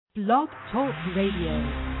Blog Talk Radio.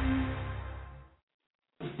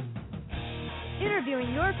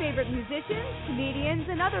 Interviewing your favorite musicians, comedians,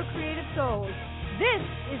 and other creative souls. This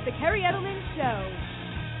is the Kerri Edelman Show.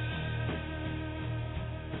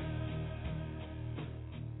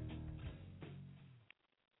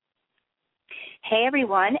 Hey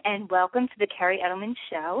everyone, and welcome to the Kerri Edelman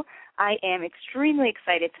Show. I am extremely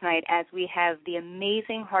excited tonight as we have the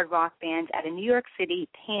amazing hard rock band out of New York City,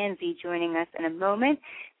 Panzie, joining us in a moment.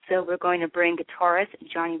 So we're going to bring guitarist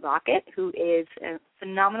Johnny Rocket, who is a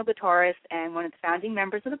phenomenal guitarist and one of the founding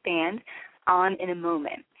members of the band, on in a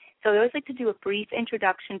moment. So I always like to do a brief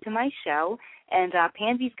introduction to my show, and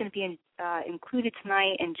Panzie's going to be included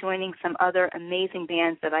tonight and joining some other amazing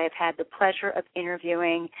bands that I have had the pleasure of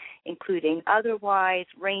interviewing, including Otherwise,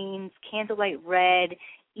 Rains, Candlelight Red,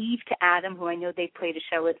 Eve to Adam, who I know they played a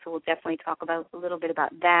show with, so we'll definitely talk about a little bit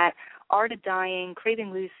about that, Art of Dying,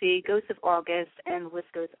 Craving Lucy, Ghosts of August, and the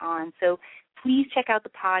list goes on. So please check out the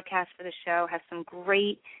podcast for the show. Have some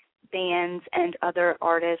great bands and other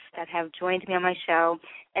artists that have joined me on my show.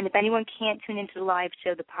 And if anyone can't tune into the live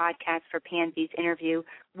show, the podcast for Panzie's interview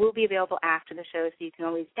will be available after the show, so you can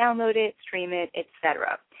always download it, stream it,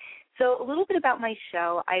 etc. So a little bit about my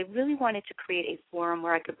show. I really wanted to create a forum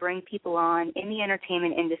where I could bring people on in the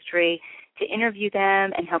entertainment industry to interview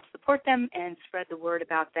them and help support them and spread the word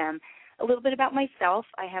about them. A little bit about myself.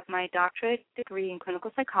 I have my doctorate degree in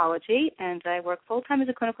clinical psychology, and I work full-time as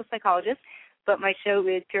a clinical psychologist, but my show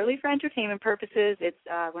is purely for entertainment purposes.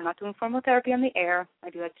 We're not doing formal therapy on the air.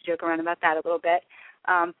 I do like to joke around about that a little bit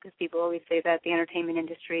because people always say that the entertainment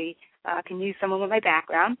industry can use someone with my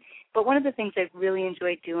background. But one of the things I've really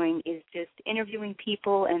enjoyed doing is just interviewing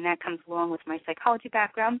people, and that comes along with my psychology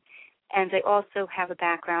background. And I also have a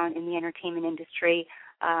background in the entertainment industry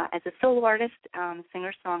as a solo artist,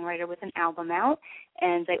 singer-songwriter with an album out.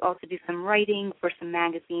 And I also do some writing for some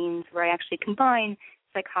magazines where I actually combine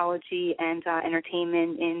psychology and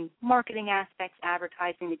entertainment in marketing aspects,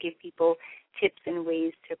 advertising, to give people tips and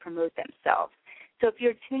ways to promote themselves. So if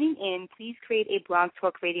you're tuning in, please create a Blog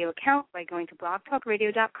Talk Radio account by going to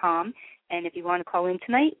blogtalkradio.com. And if you want to call in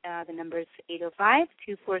tonight, the number is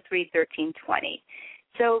 805-243-1320.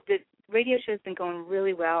 So the radio show has been going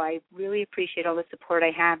really well. I really appreciate all the support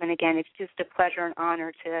I have. And, again, it's just a pleasure and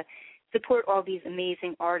honor to support all these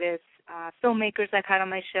amazing artists, filmmakers I've had on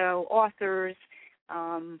my show, authors.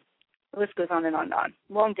 The list goes on and on and on.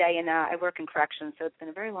 Long day, and I work in corrections, so it's been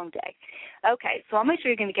a very long day. Okay, so I'll make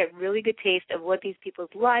sure you're going to get a really good taste of what these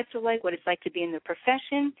people's lives are like, what it's like to be in their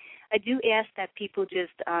profession. I do ask that people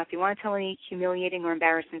just, if you want to tell any humiliating or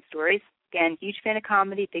embarrassing stories, again, huge fan of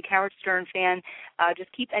comedy, big Howard Stern fan,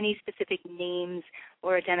 just keep any specific names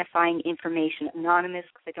or identifying information anonymous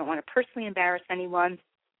because I don't want to personally embarrass anyone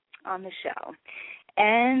on the show.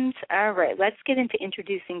 And, all right, let's get into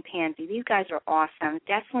introducing Panzie. These guys are awesome.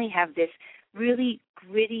 Definitely have this really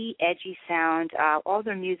gritty, edgy sound. All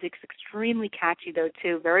their music's extremely catchy, though,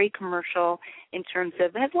 too. Very commercial in terms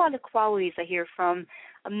of, it has a lot of qualities I hear from.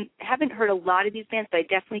 Haven't heard a lot of these bands, but I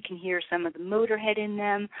definitely can hear some of the Motorhead in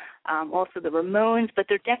them, also the Ramones, but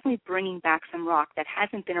they're definitely bringing back some rock that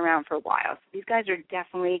hasn't been around for a while. So these guys are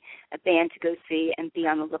definitely a band to go see and be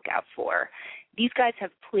on the lookout for. These guys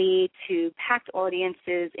have played to packed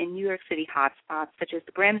audiences in New York City hotspots such as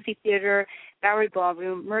the Gramercy Theater, Bowery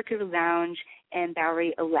Ballroom, Mercury Lounge, and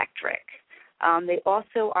Bowery Electric. They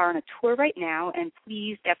also are on a tour right now, and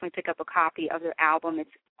please definitely pick up a copy of their album. It's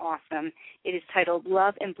awesome. It is titled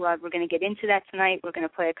Love and Blood. We're going to get into that tonight. We're going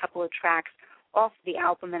to play a couple of tracks off the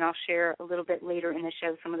album, and I'll share a little bit later in the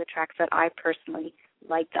show some of the tracks that I personally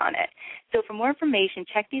liked on it. So for more information,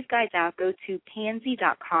 check these guys out. Go to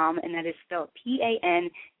panzie.com, and that is spelled Panzie.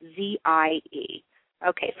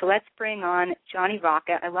 Okay, so let's bring on Johnny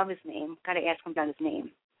Rocket. I love his name. Got to ask him about his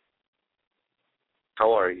name.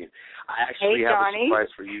 How are you? I actually have Johnny. a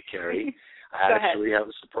surprise for you, Kerri. I actually have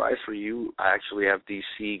a surprise for you. I actually have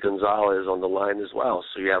DC Gonzalez on the line as well.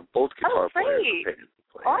 So you have both guitar players.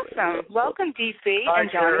 Awesome. Welcome, DC Hi,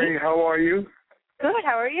 and Johnny. Kerri. How are you? Good.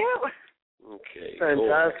 How are you? Okay.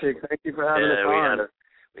 Fantastic. Cool. Thank you for having us on.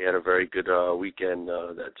 We had a very good weekend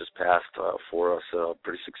that just passed for us,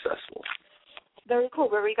 pretty successful. Very cool.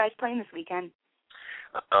 Where were you guys playing this weekend?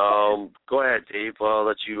 Go ahead, Dave. I'll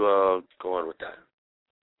let you go on with that.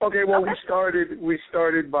 Okay, well, we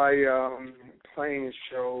started by playing a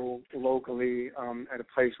show locally at a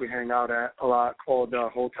place we hang out at a lot called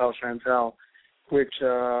Hotel Chantel, which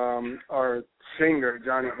our singer,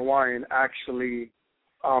 Johnny Hawaiian, actually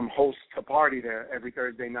hosts a party there every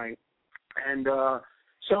Thursday night. And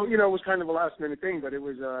so, it was kind of a last-minute thing, but it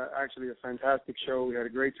was actually a fantastic show. We had a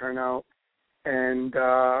great turnout, and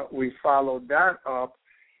we followed that up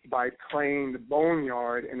by playing the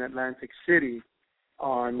Boneyard in Atlantic City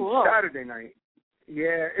on Saturday night.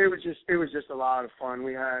 Yeah, it was just a lot of fun.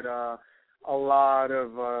 We had a lot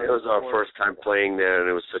of. It was our first time playing there, and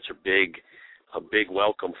it was such a big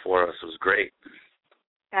welcome for us. It was great.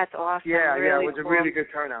 That's awesome. Yeah, really it was cool. a really good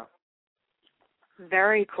turnout.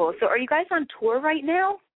 Very cool. So, are you guys on tour right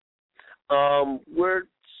now? We're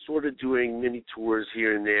sort of doing mini tours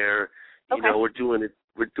here and there. You Okay. know, we're doing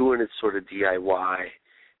it sort of DIY,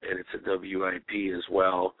 and it's a WIP as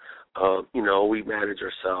well. You know, we manage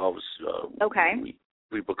ourselves. Okay.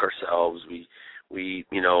 We book ourselves. We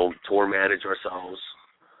tour manage ourselves.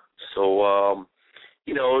 So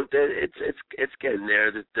you know, it's getting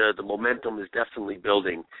there. The momentum is definitely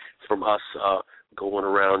building from us going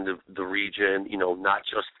around the region. You know, not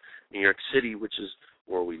just New York City, which is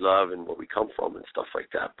where we love and where we come from and stuff like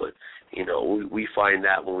that. But you know, we find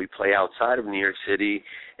that when we play outside of New York City,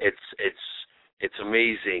 it's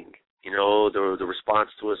amazing. You know, the response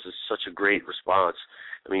to us is such a great response.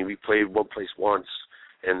 I mean, we played one place once,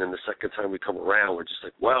 and then the second time we come around, we're just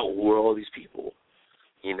like, wow, who are all these people?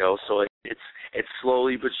 You know, so it's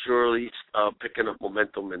slowly but surely picking up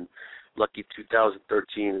momentum, and lucky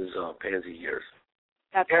 2013 is Panzie years.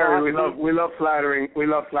 That's Kerri, awesome. we love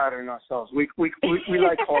flattering ourselves. We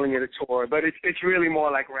like calling it a tour, but it's really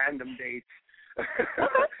more like random dates.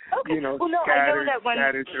 Okay. You know, well, no, I know that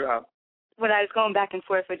scattered throughout. When I was going back and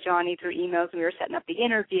forth with Johnny through emails, we were setting up the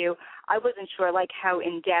interview, I wasn't sure, like, how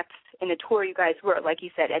in-depth in the tour you guys were. Like you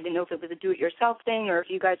said, I didn't know if it was a do-it-yourself thing or if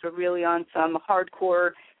you guys were really on some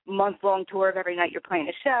hardcore month-long tour of every night you're playing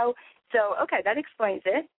a show. So, okay, that explains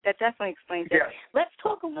it. That definitely explains it. Yes. Let's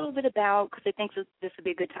talk a little bit about, because I think this would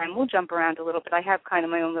be a good time. We'll jump around a little bit. I have kind of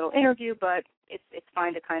my own little interview, but it's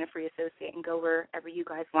fine to kind of free associate and go wherever you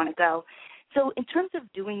guys want to go. So in terms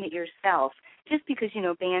of doing it yourself, just because, you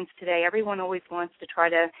know, bands today, everyone always wants to try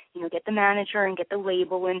to, you know, get the manager and get the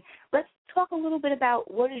label. And let's talk a little bit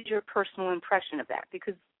about what is your personal impression of that,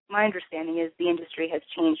 because my understanding is the industry has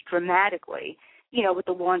changed dramatically, you know, with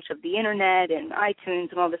the launch of the Internet and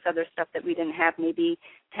iTunes and all this other stuff that we didn't have maybe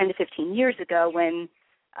 10 to 15 years ago when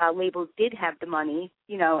labels did have the money,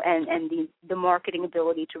 you know, and the marketing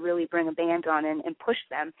ability to really bring a band on and push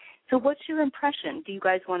them. So what's your impression? Do you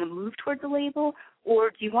guys want to move toward the label, or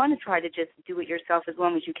do you want to try to just do it yourself as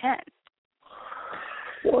long as you can?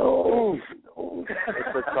 Well,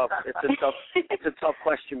 it's a tough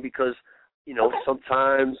question because, you know,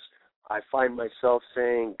 sometimes I find myself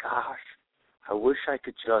saying, gosh, I wish I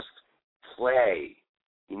could just play,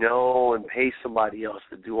 you know, and pay somebody else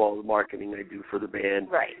to do all the marketing I do for the band,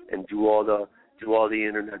 right, and do all the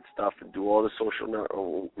internet stuff and do all the social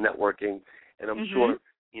networking. And I'm sure,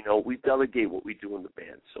 you know, we delegate what we do in the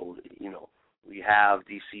band. So, you know, we have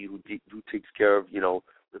DC who takes care of, you know,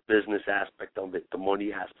 the business aspect of it, the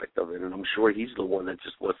money aspect of it, and I'm sure he's the one that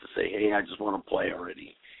just wants to say, hey, I just want to play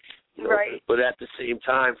already. You know? Right. But at the same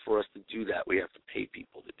time, for us to do that, we have to pay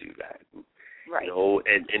people to do that. Right. You know,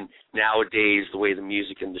 and nowadays, the way the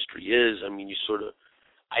music industry is, I mean, you sort of,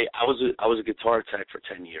 I was a guitar tech for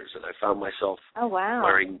 10 years, and I found myself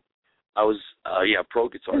wearing, I was pro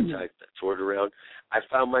guitar tech that toured around. I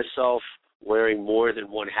found myself wearing more than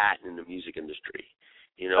one hat in the music industry.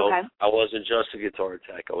 You know, I wasn't just a guitar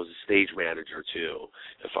tech. I was a stage manager, too.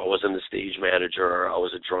 If I wasn't a stage manager, I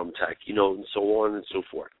was a drum tech, you know, and so on and so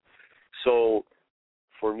forth. So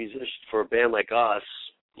for a band like us,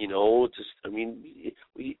 you know,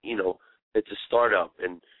 we, you know, it's a startup,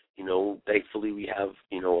 and, you know, thankfully we have,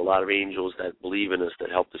 you know, a lot of angels that believe in us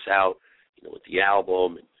that helped us out, you know, with the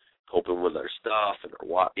album and helping with our stuff and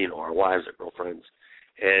our wives, our girlfriends.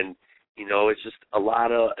 And, you know, it's just a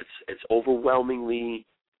lot of, it's overwhelmingly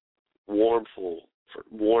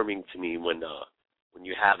warming to me when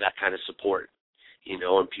you have that kind of support, you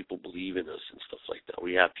know, and people believe in us and stuff like that.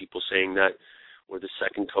 We have people saying that we're the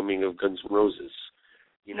second coming of Guns N' Roses,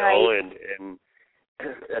 you know, and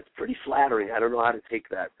that's pretty flattering. I don't know how to take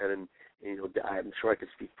that, and you know, I'm sure I could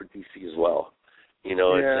speak for DC as well. You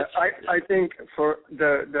know, yeah, I think for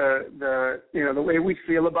the you know, the way we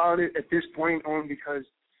feel about it at this point, only because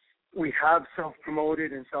we have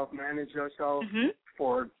self-promoted and self-managed ourselves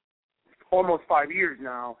for almost 5 years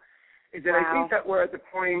now, is that I think that we're at the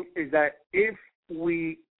point is that if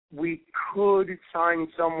we could sign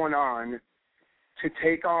someone on to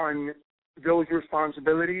take on those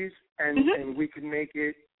responsibilities and we could make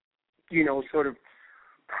it, you know, sort of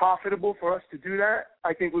profitable for us to do that,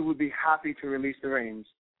 I think we would be happy to release the reins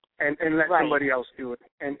and let somebody else do it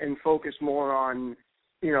and focus more on,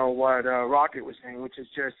 you know, what Rocket was saying, which is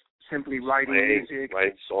just simply writing music,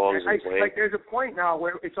 writing songs, and playing. Like there's a point now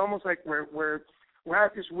where it's almost like we're we're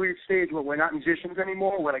at this weird stage where we're not musicians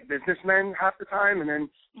anymore. We're like businessmen half the time, and then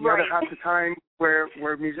the other half the time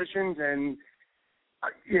we're musicians. And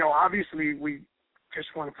obviously we just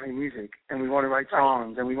want to play music and we want to write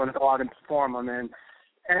songs and we want to go out and perform them.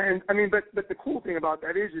 And I mean, but the cool thing about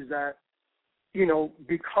that is that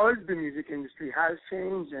because the music industry has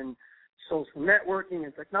changed and social networking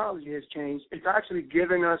and technology has changed, it's actually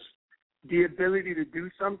given us the ability to do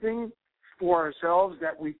something for ourselves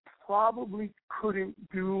that we probably couldn't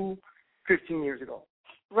do 15 years ago.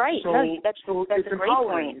 Right. So, that's it's a great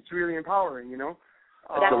empowering. point. It's really empowering, It's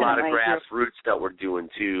a lot of grassroots that we're doing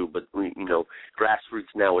too, but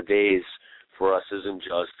grassroots nowadays for us isn't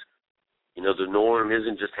just, the norm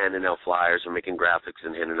isn't just handing out flyers or making graphics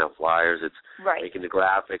and handing out flyers. It's making the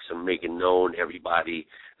graphics and making known everybody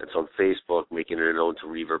that's on Facebook, making it known to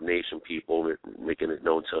Reverb Nation people, making it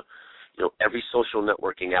known to, every social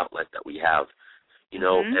networking outlet that we have,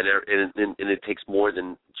 and it takes more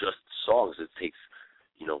than just songs. It takes,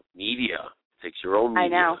 media. It takes your own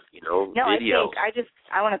media, video.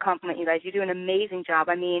 I want to compliment you guys. You do an amazing job.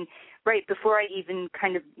 I mean, right before I even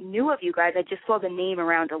kind of knew of you guys, I just saw the name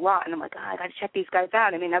around a lot, and I'm like, I got to check these guys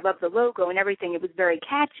out. I mean, I love the logo and everything. It was very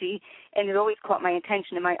catchy, and it always caught my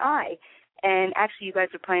attention and my eye. And actually, you guys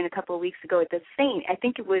were playing a couple of weeks ago at the Saint. I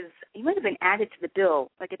think you might have been added to the bill,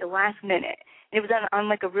 like at the last minute. And it was on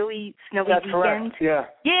like a really snowy weekend. Correct. Yeah.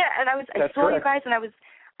 Yeah, and I saw correct. you guys, and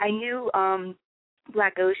I knew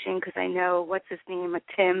Black Ocean because I know what's his name,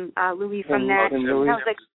 Tim Louis from that. And I was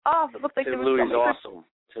like, it looked like Tim there was Louis awesome.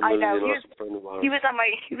 Tim I Louis know. awesome. He was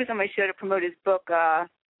on my show to promote his book,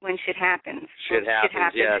 When Shit Happens. Shit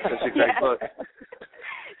happens. Yeah, such a great book.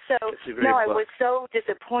 So, I was so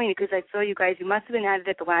disappointed because I saw you guys. You must have been at it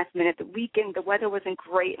at the last minute. The weekend, the weather wasn't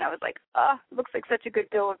great, and I was like, it looks like such a good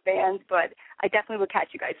bill of bands, but I definitely will catch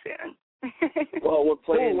you guys soon. Well, we're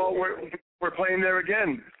playing. Well, we're playing there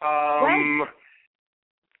again. When?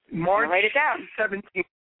 March Write it down. 17th.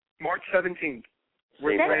 March 17th.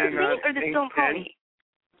 We're playing the Saint or the Stone Pony?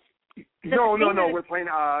 No. We're playing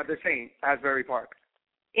the Saint, Asbury Park.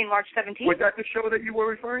 In March 17th? Was that the show that you were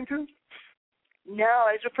referring to? No,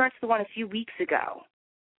 I was referring to the one a few weeks ago.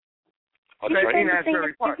 Okay, in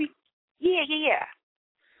Asbury Park. Yeah.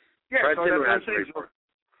 Yeah, so that's what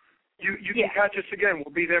you can catch us again.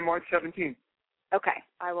 We'll be there March 17th. Okay,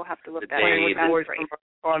 I will have to look that up. Playing with the boys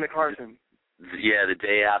from Carson. Yeah, the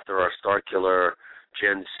day after our Star Killer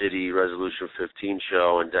Gen City Resolution 15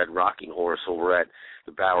 show and Dead Rocking Horse over at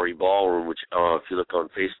the Bowery Ballroom, which if you look on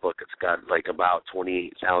Facebook, it's got like about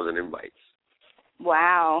 28,000 invites.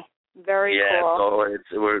 Wow. Very cool. Yeah,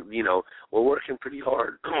 so we're working pretty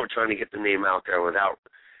hard. We're trying to get the name out there without,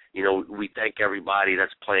 we thank everybody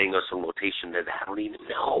that's playing us on rotation that I don't even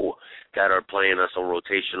know that are playing us on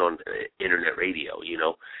rotation on internet radio,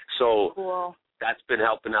 So cool. That's been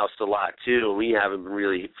helping us a lot, too. We haven't been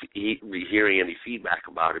really hearing any feedback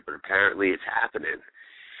about it, but apparently it's happening.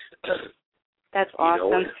 That's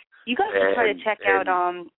awesome. You guys should try to check out,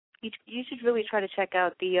 you should really try to check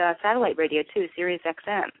out the satellite radio, too, Sirius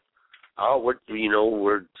XM. Oh,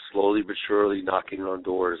 we're slowly but surely knocking on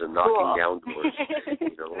doors and knocking down doors.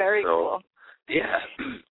 Very cool. Yeah.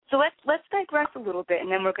 So let's digress a little bit,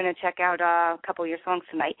 and then we're going to check out a couple of your songs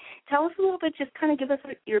tonight. Tell us a little bit, just kind of give us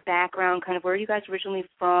your background, kind of where are you guys originally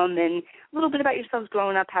from, and a little bit about yourselves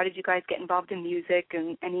growing up. How did you guys get involved in music,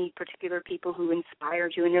 and any particular people who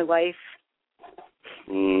inspired you in your life?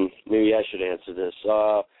 Maybe I should answer this.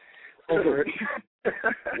 Well,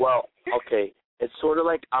 okay. It's sort of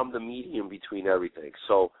like I'm the medium between everything.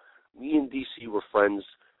 So me and DC were friends,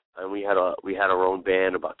 and we had our own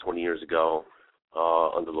band about 20 years ago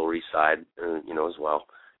on the Lower East Side, as well.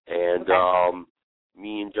 And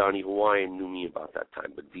me and Johnny Hawaiian knew me about that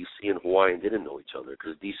time, but DC and Hawaiian didn't know each other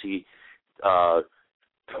because DC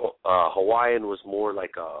Hawaiian was more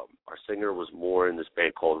like our singer was more in this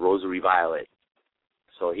band called Rosary Violet.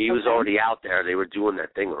 So he was already out there. They were doing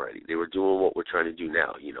that thing already. They were doing what we're trying to do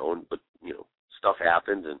now, but stuff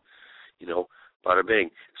happened and, bada bing.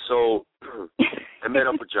 So I met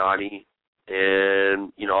up with Johnny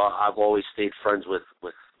and, I've always stayed friends with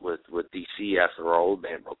DC after our old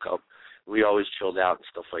band broke up. We always chilled out and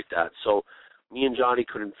stuff like that. So me and Johnny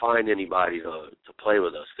couldn't find anybody to play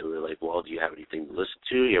with us. They were like, well, do you have anything to listen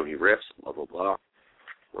to? You have any riffs? Blah, blah, blah.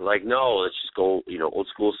 We're like, no, let's just go,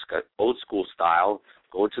 old school style,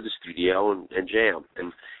 go into the studio and jam.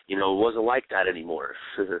 And, it wasn't like that anymore.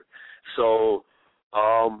 So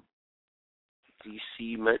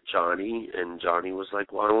DC met Johnny, and Johnny was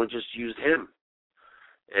like, why don't we just use him?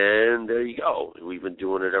 And there you go. We've been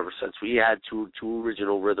doing it ever since. We had two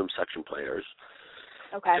original rhythm section players.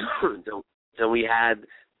 Okay. Then we had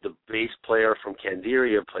the bass player from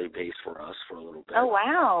Candiria played bass for us for a little bit. Oh,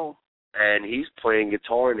 wow. And he's playing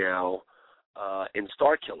guitar now in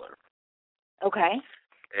Starkiller. Okay.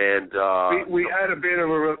 And we had a bit of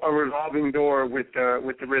a revolving door with the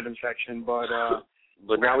rhythm section, but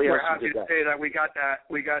now we're happy to say that we got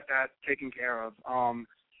that taken care of.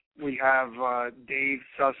 We have Dave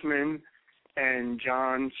Sussman and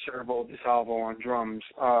John Servo DeSalvo on drums,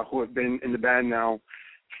 who have been in the band now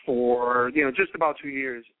for just about 2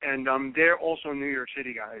 years, and they're also New York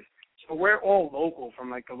City guys. So we're all local from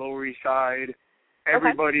like the Lower East Side.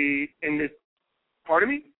 Everybody in this. Pardon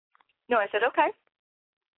me? No, I said okay.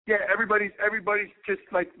 Yeah, everybody's just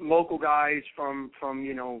like local guys from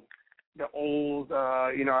the old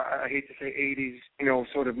I hate to say 80s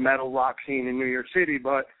sort of metal rock scene in New York City,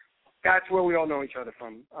 but that's where we all know each other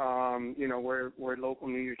from. We're local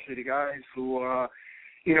New York City guys who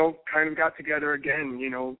kind of got together again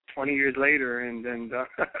 20 years later and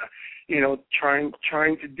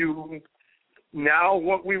trying to do now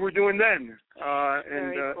what we were doing then.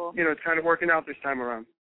 Very cool. It's kind of working out this time around.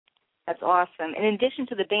 That's awesome. And in addition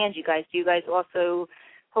to the band, do you guys also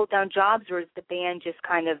hold down jobs, or is the band just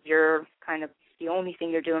kind of the only thing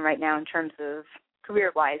you're doing right now in terms of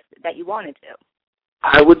career-wise that you want to do?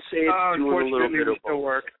 I would say it's doing a little bit of both.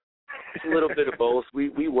 Work. It's a little bit of both.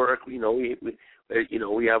 We work. We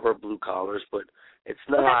have our blue collars, but it's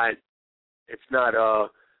not. It's not.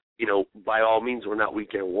 By all means, we're not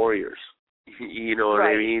weekend warriors. You know what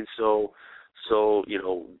right. I mean? So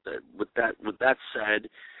with that said,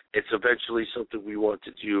 it's eventually something we want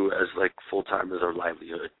to do as like full time as our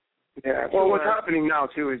livelihood. Yeah. Well, what's happening now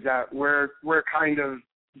too is that we're kind of,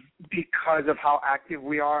 because of how active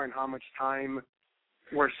we are and how much time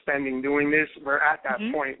we're spending doing this, we're at that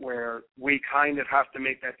point where we kind of have to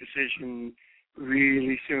make that decision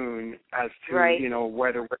really soon as to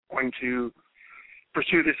whether we're going to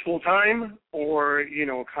pursue this full time or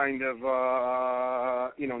kind of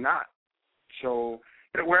not. So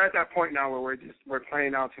we're at that point now where we're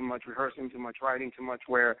playing out too much, rehearsing too much, writing too much,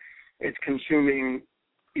 where it's consuming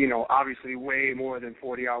obviously way more than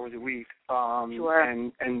 40 hours a week. Sure.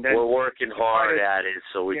 And then we're working hard at it,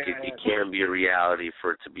 so it can be a reality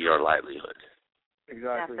for it to be our livelihood.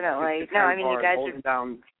 Exactly. Definitely. No, I mean, you guys holding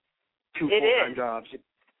down 2 full-time is. Jobs.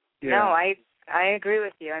 Yeah. No, I agree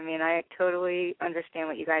with you. I mean, I totally understand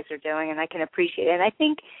what you guys are doing, and I can appreciate it. And I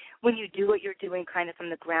think when you do what you're doing kind of from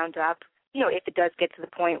the ground up, if it does get to the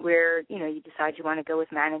point where, you decide you want to go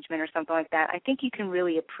with management or something like that, I think you can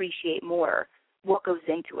really appreciate more what goes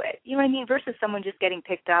into it. You know what I mean? Versus someone just getting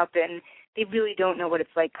picked up and they really don't know what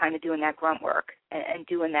it's like kind of doing that grunt work and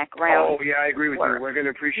doing that ground. Oh, yeah, I agree with work. you. We're going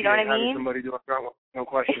to appreciate having somebody do a grunt work, no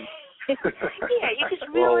question. Yeah, you just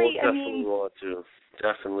really, definitely want to.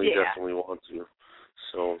 Definitely want to.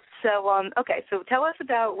 So okay, so tell us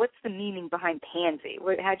about what's the meaning behind Panzie.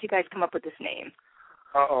 How'd you guys come up with this name?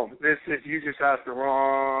 You just asked the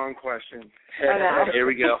wrong question. Here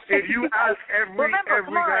we go. If you ask every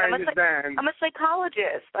guy in this band, I'm a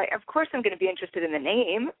psychologist. Of course, I'm going to be interested in the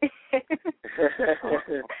name.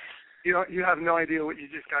 You have no idea what you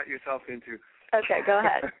just got yourself into. Okay, go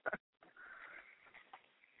ahead.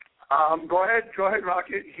 Go ahead,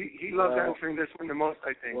 Rocket. He loves answering this one the most,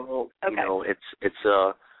 I think. Well, okay.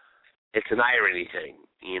 it's an irony thing.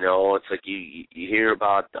 It's like you hear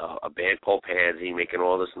about a band called Panzie making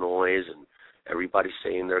all this noise and everybody's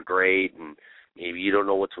saying they're great, and maybe you don't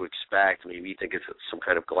know what to expect. Maybe you think it's some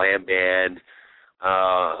kind of glam band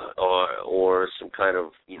or some kind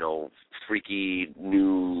of, freaky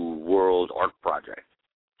new world art project.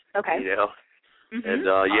 Okay. Mm-hmm. And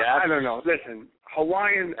I don't know. Listen,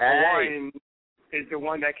 Hawaiian is the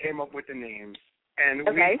one that came up with the name, and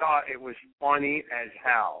we thought it was funny as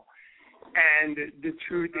hell. And the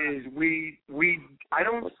truth is, I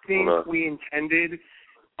don't think we intended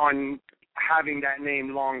on having that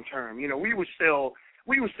name long term. We were still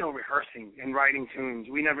rehearsing and writing tunes.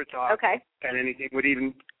 We never thought that anything would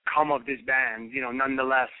even come of this band.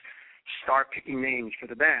 Nonetheless, start picking names for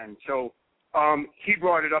the band. So he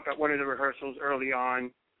brought it up at one of the rehearsals early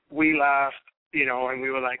on. We laughed, and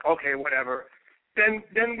we were like, okay, whatever. Then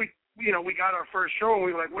we got our first show, and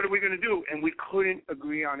we were like, what are we going to do? And we couldn't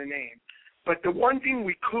agree on a name. But the one thing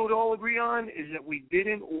we could all agree on is that we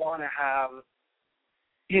didn't want to have,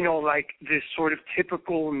 like this sort of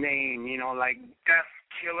typical name, like Death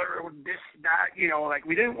Killer or this, that, like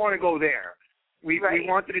we didn't want to go there. We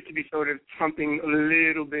wanted it to be sort of something a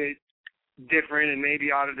little bit different and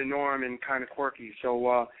maybe out of the norm and kind of quirky.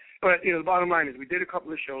 So, but, the bottom line is we did a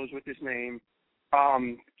couple of shows with this name,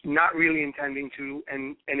 not really intending to,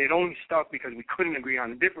 and it only stuck because we couldn't agree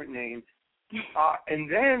on a different name.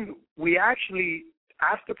 And then we actually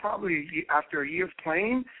after a year of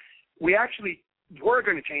playing, we actually were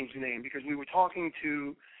going to change the name because we were talking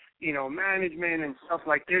to, management and stuff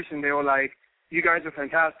like this, and they were like, "You guys are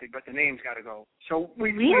fantastic, but the name's got to go." So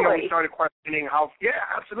we started questioning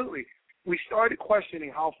absolutely. We started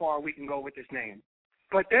questioning how far we can go with this name.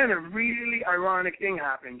 But then a really ironic thing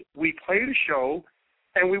happened. We played a show,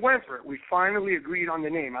 and we went for it. We finally agreed on the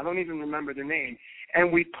name. I don't even remember the name.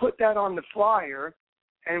 And we put that on the flyer,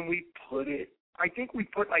 and we put it, I think we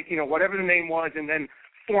put whatever the name was, and then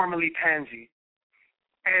formally Panzie.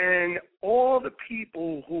 And all the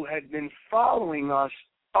people who had been following us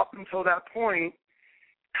up until that point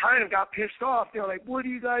kind of got pissed off. They were like, "What are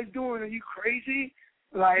you guys doing? Are you crazy?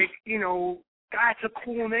 That's a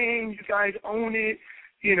cool name. You guys own it."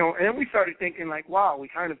 And then we started thinking wow, we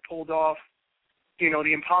kind of pulled off,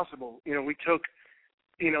 the impossible. We took,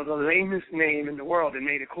 the lamest name in the world and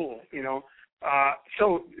made it cool,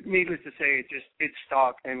 So needless to say, it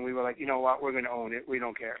stuck, and we were like, you know what, we're going to own it. We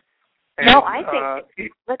don't care. And, no, I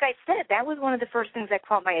think, like I said, that was one of the first things that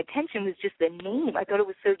caught my attention was just the name. I thought it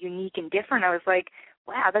was so unique and different. I was like,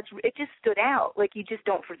 wow, it just stood out. Like, you just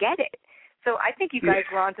don't forget it. So I think you guys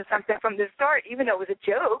were onto something from the start, even though it was a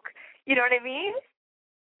joke. You know what I mean?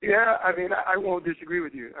 Yeah, I won't disagree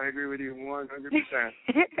with you. I agree with you 100%.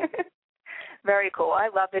 Very cool. I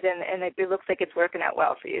love it, and it looks like it's working out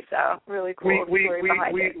well for you. So really cool.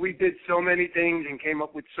 We did so many things and came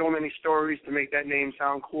up with so many stories to make that name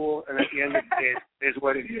sound cool, and at the end of the day, it is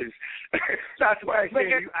what it is. That's why I say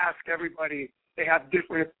if you ask everybody, they have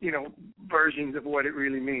different, versions of what it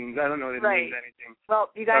really means. I don't know that it means anything. Well,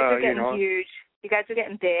 you guys are getting huge. You guys are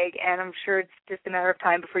getting big, and I'm sure it's just a matter of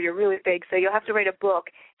time before you're really big. So you'll have to write a book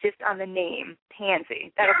just on the name,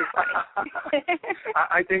 Panzie. That'll be funny.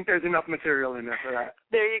 I think there's enough material in there for that.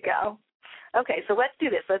 There you go. Okay, so let's do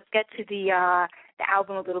this. Let's get to the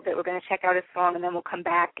album a little bit. We're going to check out a song, and then we'll come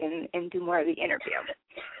back and do more of the interview.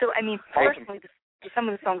 So, personally, some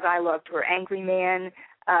of the songs I loved were Angry Man,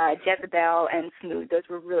 Jezebel, and Smooth. Those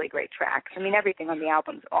were really great tracks. Everything on the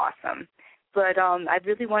album's awesome. But I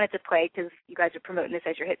really wanted to play, because you guys are promoting this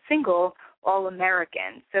as your hit single, All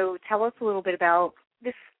American. So tell us a little bit about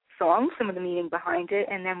this song, some of the meaning behind it,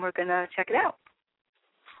 and then we're going to check it out.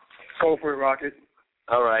 Go for it, Rocket.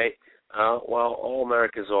 All right. Well, All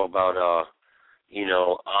America is all about, us,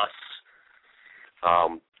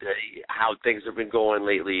 how things have been going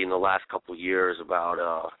lately in the last couple of years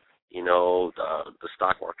about, the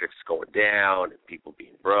stock market's going down and people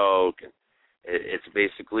being broke, and it's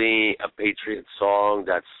basically a patriot song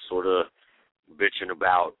that's sort of bitching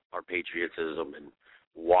about our patriotism and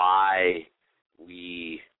why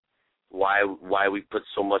we put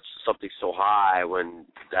something so high when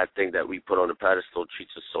that thing that we put on a pedestal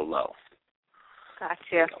treats us so low.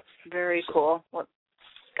 Gotcha. Very cool. Well,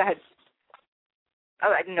 go ahead.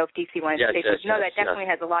 Oh, I didn't know if DC wanted to say something. No, that definitely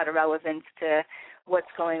has a lot of relevance to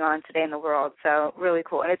what's going on today in the world. So really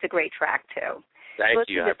cool, and it's a great track too. Thank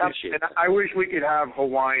you. I appreciate it. I wish we could have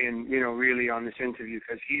Hawaiian, really on this interview,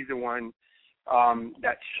 because he's the one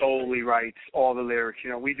that solely writes all the lyrics.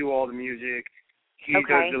 We do all the music. He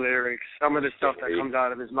does the lyrics. Some of the stuff that comes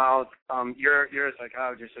out of his mouth, you're a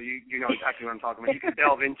psychologist, so you know exactly what I'm talking about. You can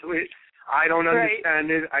delve into it. I don't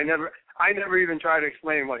understand it. I never even try to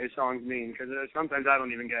explain what his songs mean, because sometimes I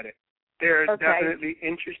don't even get it. They're definitely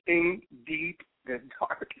interesting, deep, they're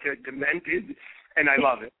dark, they're demented, and I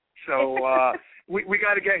love it. So we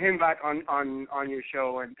got to get him back on your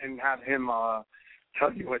show and have him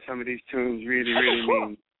tell you what some of these tunes really, really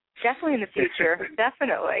mean. Definitely in the future.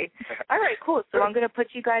 Definitely. All right, cool. So I'm going to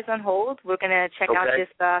put you guys on hold. We're going to check out this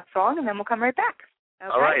song, and then we'll come right back.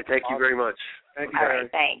 Okay? All right. Thank you very much. Thank you, all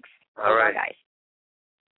right. Thanks. All right. Guys.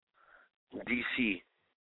 DC.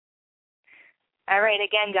 All right.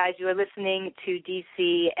 Again, guys, you are listening to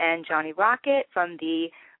DC and Johnny Rocket from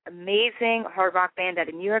the amazing hard rock band out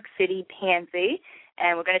of New York City, Panzie.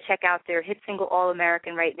 And we're going to check out their hit single, All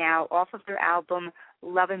American, right now off of their album,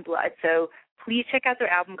 Love and Blood. So please check out their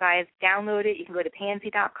album, guys. Download it. You can go to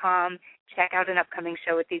Panzie.com, check out an upcoming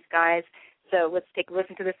show with these guys. So let's take a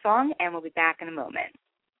listen to the song, and we'll be back in a moment.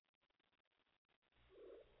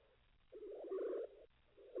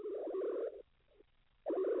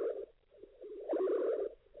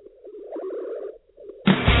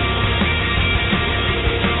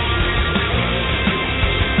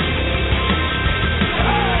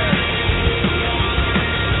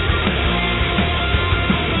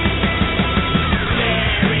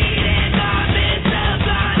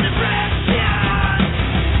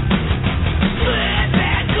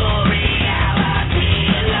 Reality.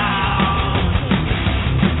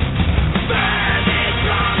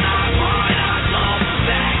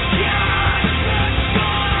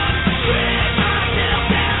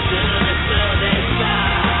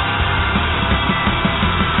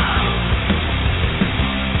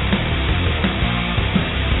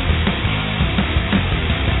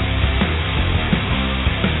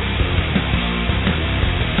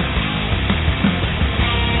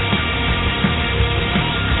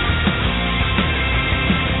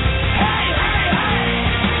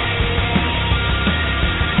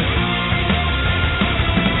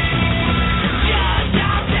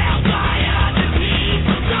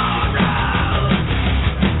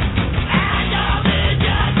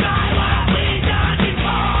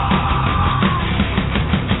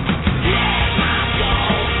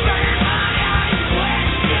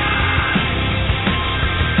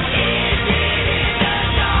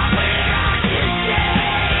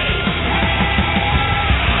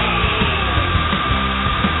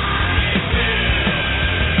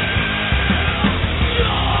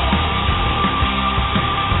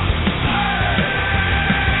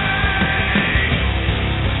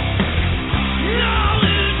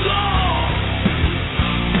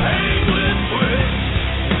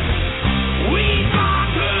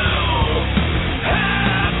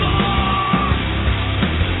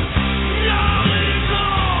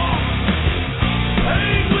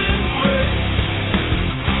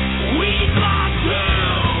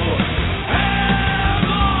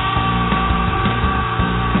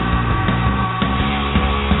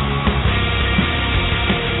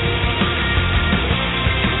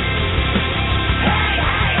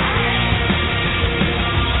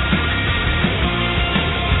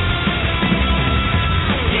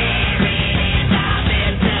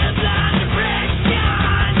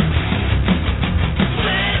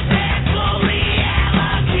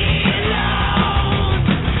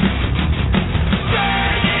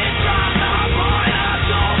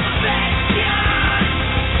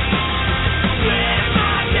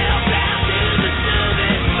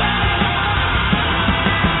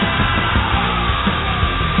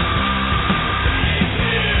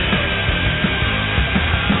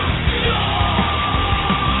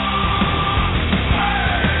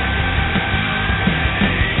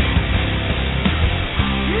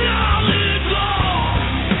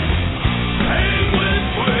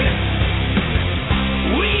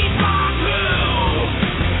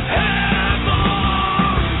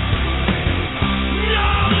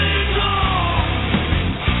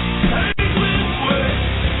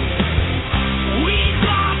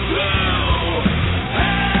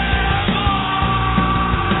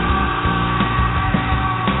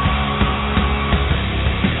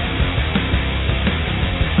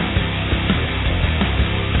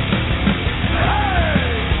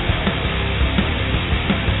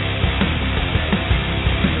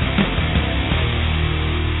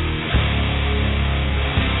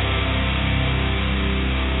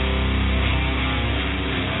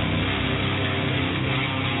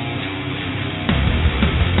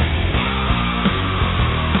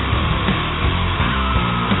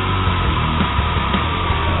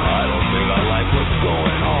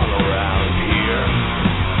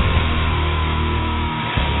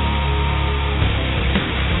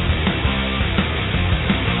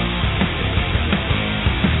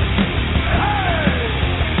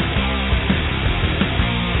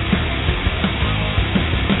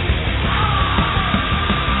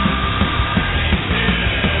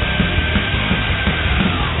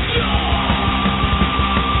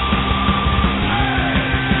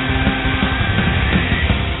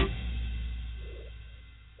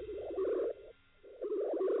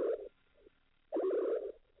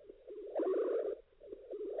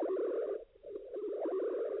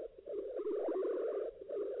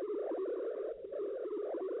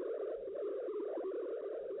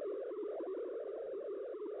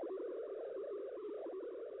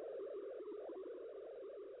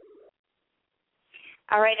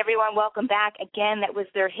 All right, everyone, welcome back. Again, that was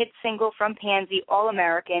their hit single from Panzie, All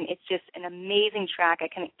American. It's just an amazing track. I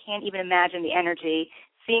can't even imagine the energy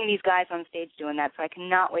seeing these guys on stage doing that, so I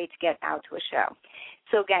cannot wait to get out to a show.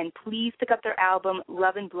 So, again, please pick up their album,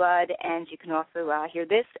 Love and Blood, and you can also hear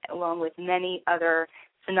this along with many other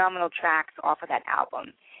phenomenal tracks off of that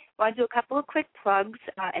album. I want to do a couple of quick plugs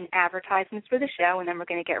and advertisements for the show, and then we're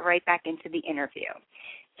going to get right back into the interview.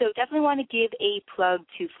 So definitely want to give a plug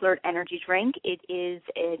to Flirt Energy Drink. It is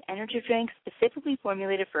an energy drink specifically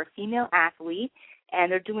formulated for a female athlete, and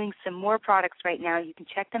they're doing some more products right now. You can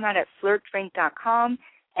check them out at flirtdrink.com,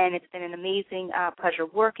 and it's been an amazing pleasure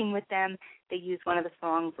working with them. They use one of the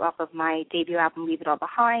songs off of my debut album, Leave It All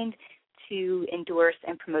Behind, to endorse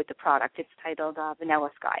and promote the product. It's titled Vanilla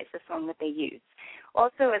Skies, the song that they use.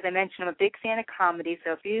 Also, as I mentioned, I'm a big fan of comedy,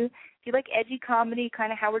 so if you like edgy comedy,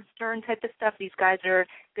 kind of Howard Stern type of stuff, these guys are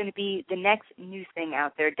going to be the next new thing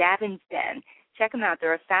out there, Davin's Den. Check them out.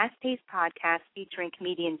 They're a fast-paced podcast featuring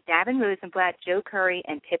comedians Davin Rosenblatt, Joe Kerri,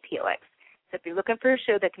 and Pip Helix. So if you're looking for a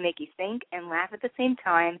show that can make you think and laugh at the same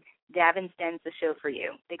time, Davin's Den's the show for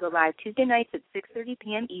you. They go live Tuesday nights at 6:30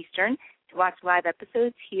 p.m. Eastern. To watch live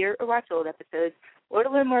episodes here or watch old episodes, or to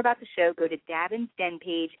learn more about the show, go to Davin's Den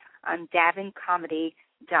page on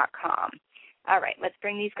davincomedy.com. All right, let's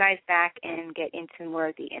bring these guys back and get into more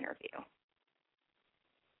of the interview.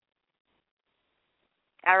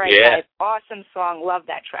 All right, guys, awesome song. Love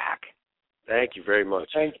that track. Thank you very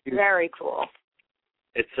much. Thank you. Very cool.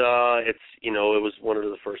 It's it was one of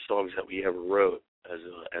the first songs that we ever wrote as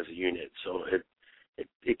a unit, so it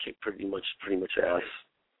kicked pretty much ass,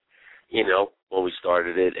 when we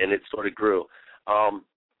started it, and it sort of grew.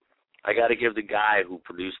 I got to give the guy who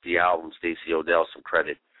produced the album, Stacey Odell, some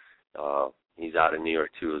credit. He's out in New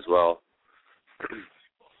York too as well,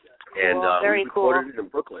 and very we recorded cool. it in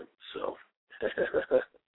Brooklyn. So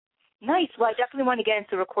nice. Well, I definitely want to get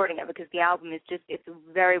into recording it because the album is it's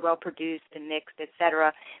very well produced and mixed,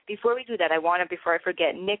 etc. Before we do that, before I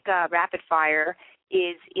forget, Nick Rapidfire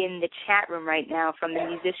is in the chat room right now from the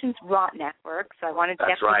Musicians Rock Network. So I want to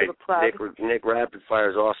definitely give a plug. Nick Rapidfire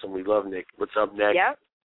is awesome. We love Nick. What's up, Nick? Yep.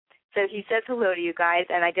 So he says hello to you guys,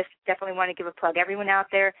 and I just definitely want to give a plug. Everyone out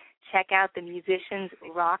there, check out the Musicians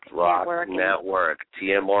Rock Network.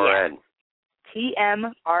 TMRN. Yeah.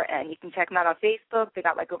 TMRN. You can check them out on Facebook. They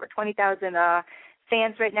got like over 20,000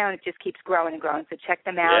 fans right now, and it just keeps growing and growing. So check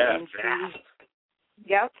them out and see.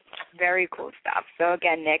 Yep, very cool stuff. So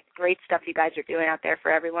again, Nick, great stuff you guys are doing out there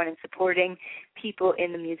for everyone and supporting people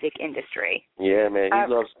in the music industry. Yeah, man, he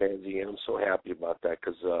loves Panzie, and I'm so happy about that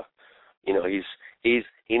because,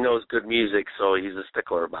 he knows good music, so he's a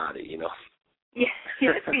stickler about it, Yes, he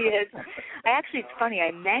is. It's funny, I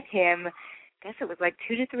met him, I guess it was like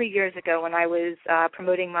 2 to 3 years ago when I was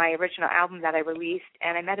promoting my original album that I released,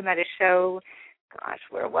 and I met him at a show. Gosh,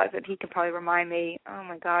 where was it? He can probably remind me. Oh,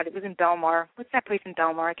 my God, it was in Belmar. What's that place in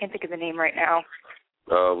Belmar? I can't think of the name right now.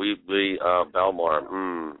 Belmar.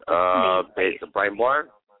 The Bright Bar?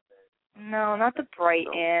 No, not the Bright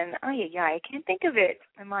Inn. Oh, yeah, I can't think of it.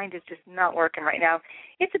 My mind is just not working right now.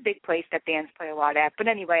 It's a big place that bands play a lot at. But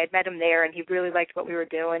anyway, I'd met him there, and he really liked what we were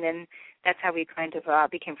doing, and that's how we kind of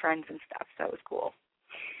became friends and stuff, so it was cool.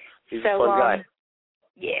 He's a fun guy.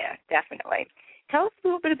 Yeah, definitely. Tell us a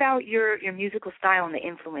little bit about your musical style and the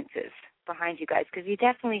influences behind you guys, because you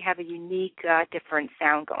definitely have a unique, different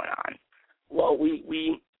sound going on. Well,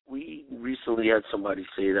 we recently had somebody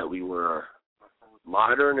say that we were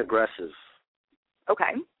modern aggressive.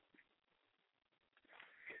 Okay.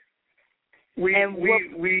 We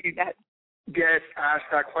get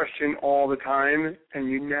asked that question all the time, and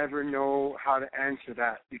you never know how to answer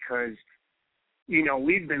that because,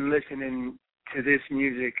 we've been listening to this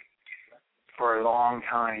music for a long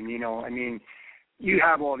time, you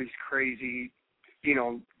have all these crazy,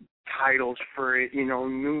 titles for it,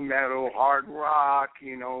 new metal, hard rock,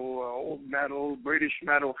 old metal, British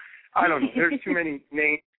metal. I don't know. There's too many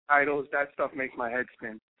name titles. That stuff makes my head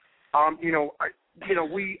spin. I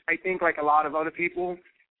think like a lot of other people,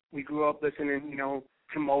 we grew up listening,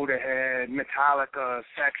 to Motorhead, Metallica,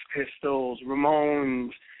 Sex Pistols,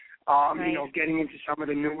 Ramones, getting into some of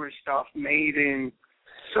the newer stuff, Maiden.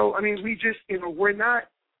 So, we just, we're not,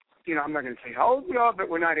 I'm not going to say how old we are, but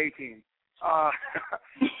we're not 18.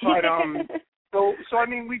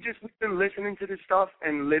 We've been listening to this stuff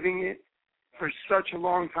and living it for such a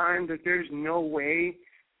long time that there's no way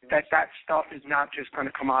that stuff is not just going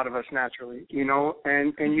to come out of us naturally,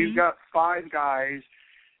 and you've got 5 guys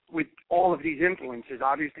with all of these influences.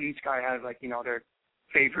 Obviously, each guy has, their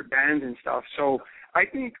favorite bands and stuff. So I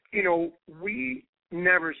think, we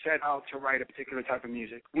never set out to write a particular type of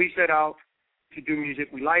music. We set out to do music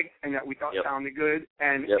we liked and that we thought sounded good.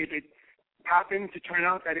 And if it happened to turn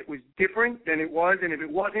out that it was different than it was, and if it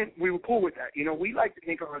wasn't, we were cool with that. You know, we like to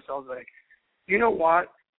think of ourselves like, you know what,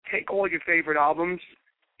 take all your favorite albums,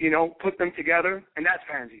 you know, put them together, and that's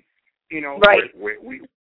Panzie. You know,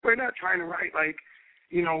 we're not trying to write like,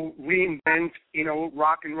 you know, reinvent, you know,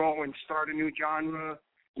 rock and roll and start a new genre.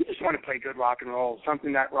 We just want to play good rock and roll,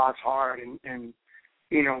 something that rocks hard and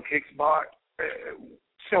you know, kicks butt.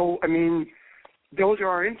 So, I mean, those are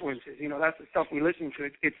our influences. You know, that's the stuff we listen to.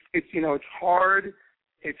 It's you know, it's hard,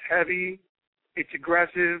 it's heavy, it's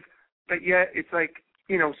aggressive, but yet it's like,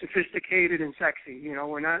 you know, sophisticated and sexy. You know,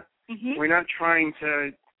 we're not trying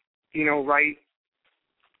to, you know, write,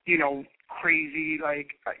 you know, crazy, like,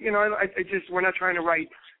 you know, we're not trying to write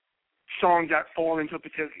songs that fall into a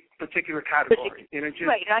particular category. You know, just,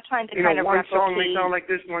 right, you're not trying to kind of one replicate. song may sound like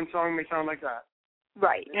this, one song may sound like that.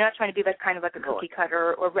 Right, you're not trying to be like kind of like a cookie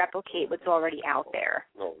cutter or replicate what's already out there.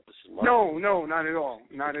 No, this is no, not at all,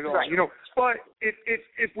 not at all. Right. You know, but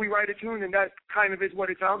if we write a tune and that kind of is what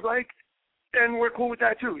it sounds like, then we're cool with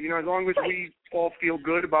that too. You know, as long as we all feel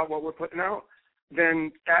good about what we're putting out,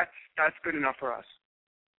 then that's good enough for us.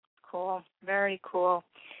 Cool, very cool.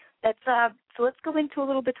 So let's go into a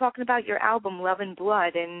little bit talking about your album, Love and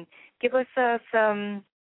Blood, and give us some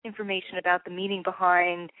information about the meaning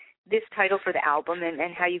behind this title for the album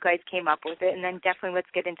and how you guys came up with it, and then definitely let's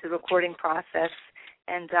get into the recording process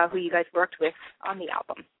and who you guys worked with on the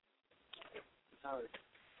album.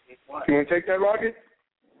 You want to take that, Rocket?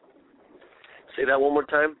 Say that one more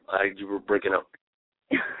time. You were breaking up.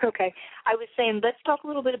 Okay. I was saying, let's talk a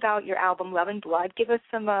little bit about your album, Love and Blood. Give us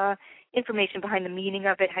some information behind the meaning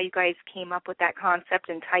of it, how you guys came up with that concept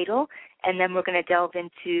and title, and then we're going to delve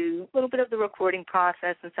into a little bit of the recording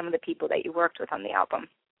process and some of the people that you worked with on the album.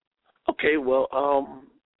 Okay, well,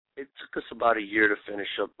 it took us about a year to finish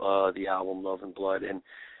up the album, Love and Blood, and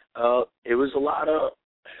it was a lot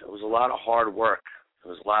of hard work.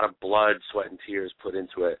 There was a lot of blood, sweat, and tears put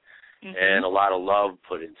into it, and a lot of love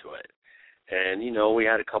put into it. And, you know, we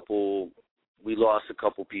lost a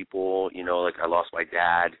couple people, you know, like I lost my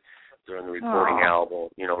dad during the recording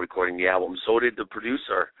the album. So did the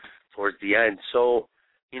producer towards the end. So,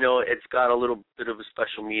 you know, it's got a little bit of a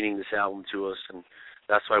special meaning, this album, to us, and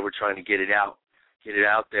that's why we're trying to get it out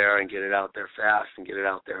there and get it out there fast and get it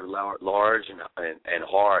out there large and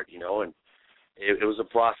hard, you know, and it was a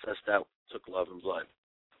process that took Love and Blood.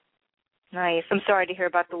 Nice. I'm sorry to hear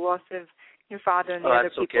about the loss of your father and the other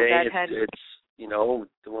people that had... It's, you know,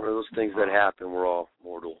 one of those things that happen. We're all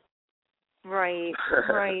mortal. Right,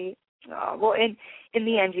 right. Well, in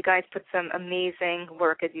the end, you guys put some amazing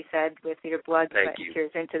work, as you said, with your blood, sweat, and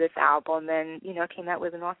tears into this album, and, you know, came out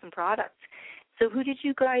with an awesome product. So who did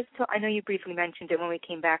you guys, I know you briefly mentioned it when we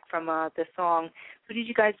came back from the song,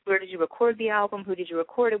 where did you record the album? Who did you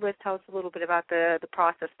record it with? Tell us a little bit about the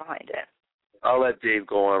process behind it. I'll let Dave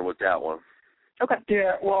go on with that one. Okay.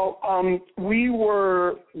 Yeah, well,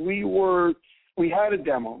 we had a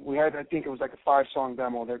demo. We had, I think it was like a 5-song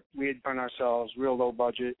demo that we had done ourselves, real low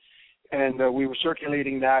budget, and we were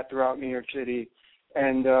circulating that throughout New York City.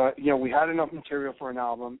 And, you know, we had enough material for an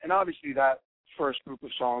album, and obviously that first group of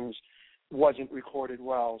songs wasn't recorded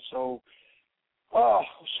well. So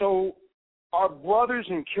our brothers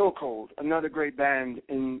in Kill Code, another great band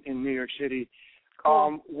in New York City,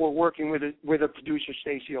 were working with a producer,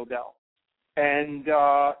 Stacey Odell. And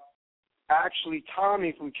actually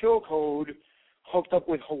Tommy from Kill Code hooked up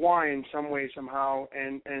with Hawaiian some way, somehow,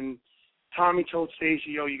 and Tommy told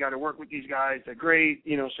Stacey, you got to work with these guys. They're great.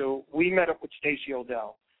 You know, so we met up with Stacey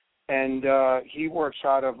Odell, and he works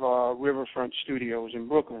out of Riverfront Studios in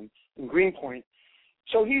Brooklyn, in Greenpoint.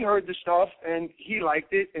 So he heard the stuff, and he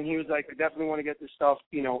liked it, and he was like, I definitely want to get this stuff,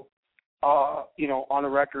 on a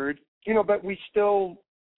record. You know, but we still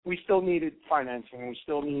needed financing. We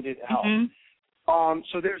still needed help. Mm-hmm.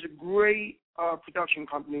 So there's a great production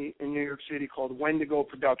company in New York City called Wendigo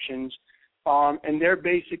Productions, and they're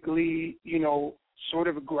basically, sort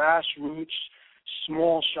of a grassroots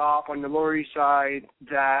small shop on the Lower East Side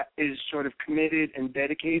that is sort of committed and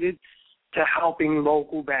dedicated to helping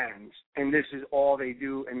local bands. And this is all they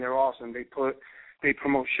do, and they're awesome. They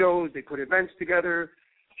promote shows, they put events together.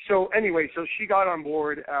 So anyway, so she got on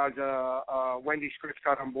board as Wendy Scripps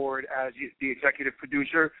got on board as the executive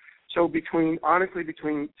producer. So between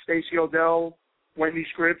Stacey Odell, Wendy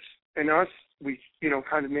Scripps, and us, we,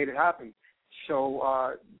 kind of made it happen.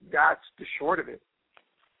 So that's the short of it.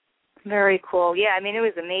 Very cool. Yeah, it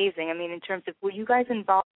was amazing. In terms of, were you guys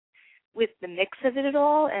involved with the mix of it at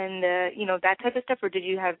all and, that type of stuff, or did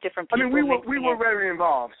you have different people? We were very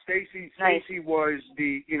involved. Stacey was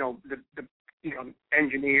the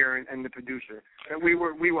engineer and the producer. And we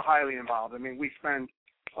were highly involved. I mean, we spent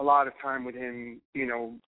a lot of time with him,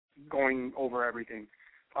 going over everything.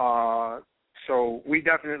 So we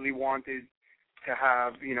definitely wanted to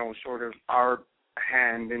have, sort of our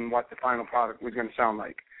hand in what the final product was going to sound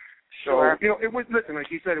like. So, sure. It was, listen,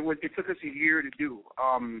 like you said, it took us a year to do.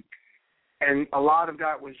 And a lot of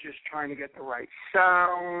that was just trying to get the right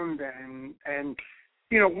sound and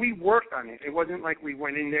we worked on it. It wasn't like we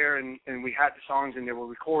went in there and we had the songs and they were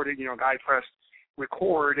recorded, guy pressed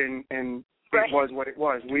record and right. It was what it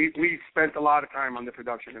was. We spent a lot of time on the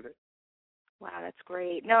production of it. Wow, that's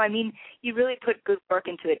great. No, I mean, you really put good work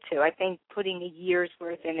into it, too. I think putting a year's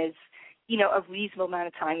worth in is, a reasonable amount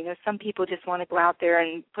of time. Some people just want to go out there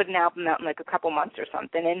and put an album out in like a couple months or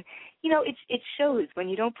something. And, it shows when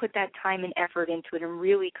you don't put that time and effort into it and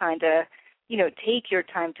really kind of, take your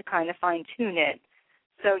time to kind of fine-tune it.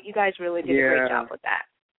 So you guys really did a great job with that.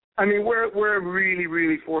 I mean, we're really,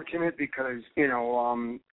 really fortunate because,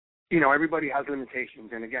 everybody has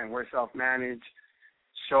limitations. And, again, we're self-managed.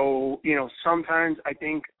 So, sometimes I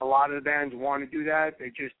think a lot of the bands want to do that.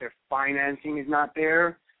 Their financing is not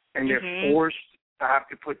there, and they're forced to have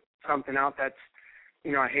to put something out that's,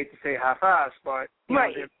 I hate to say half-assed, but,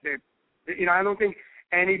 right. I don't think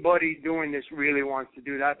anybody doing this really wants to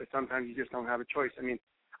do that, but sometimes you just don't have a choice. I mean,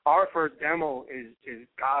 our first demo is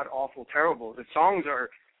god-awful terrible. The songs are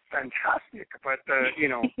fantastic, but,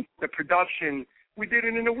 the production, we did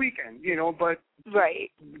it in a weekend, but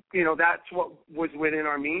right. That's what was within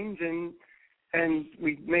our means, and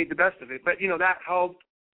we made the best of it. But that helped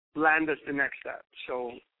land us the next step.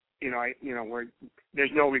 So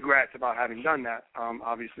there's no regrets about having done that,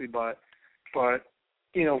 obviously. But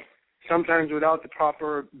sometimes without the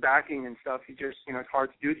proper backing and stuff, you just it's hard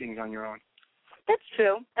to do things on your own. That's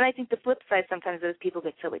true, and I think the flip side sometimes those people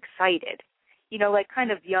get so excited. Like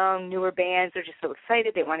kind of young, newer bands, they're just so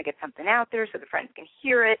excited. They want to get something out there so the friends can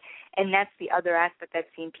hear it. And that's the other aspect I've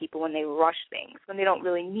seen people when they rush things, when they don't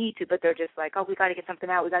really need to, but they're just like, oh, we got to get something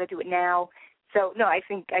out. We got to do it now. So, no, I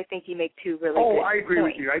think you make two really good points. I agree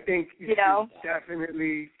with you. I think you should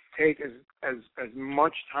definitely take as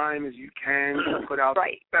much time as you can to put out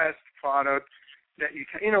right. the best product that you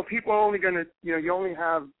can. People are only going to, you only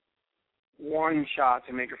have one shot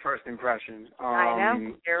to make a first impression. I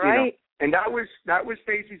know. You're right. And that was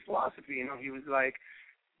Stacy's philosophy. He was like,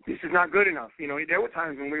 this is not good enough. There were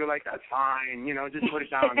times when we were like, that's fine. Just put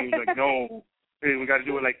it down. And he was like, no, we got to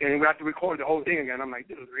do it and we have to record the whole thing again. I'm like,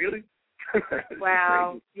 dude, really?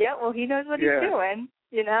 Wow. Yeah. Well, he knows what he's doing.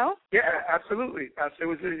 Yeah, absolutely.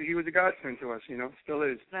 He was a godsend to us. Still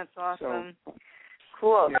is. That's awesome. So,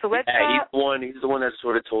 cool. Yeah. So let's. He's the one that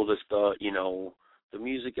sort of told us the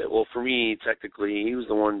music. Well, for me, technically, he was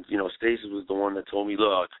the one. Stacy was the one that told me,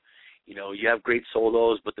 look. You have great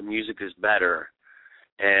solos, but the music is better.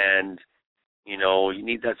 And, you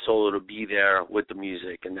need that solo to be there with the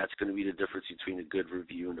music, and that's going to be the difference between a good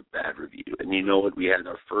review and a bad review. And you know what? We had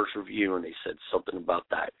our first review, and they said something about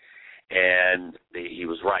that. And he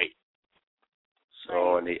was right.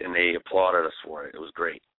 So, and they applauded us for it. It was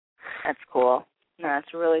great. That's cool. No,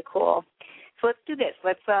 that's really cool. So let's do this.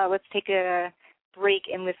 Let's take a break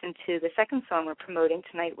and listen to the second song we're promoting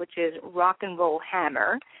tonight, which is Rock and Roll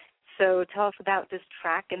Hammer. So tell us about this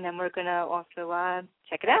track, and then we're going to also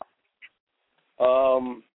check it out.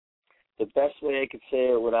 The best way I could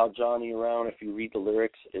say it without Johnny around, if you read the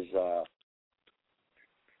lyrics, is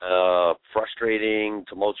frustrating,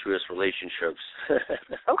 tumultuous relationships.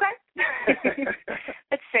 Okay.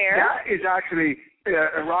 That's fair. That is actually,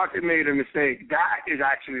 Rocket made a mistake. That is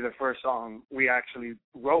actually the first song we actually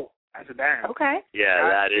wrote as a band. Okay. Yeah,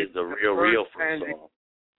 that is the real first song.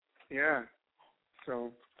 Yeah.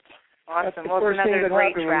 So... Awesome. That's the first thing that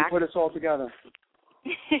happened when we put us all together.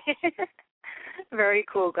 Very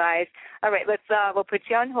cool, guys. All right, we'll put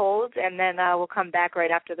you on hold, and then we'll come back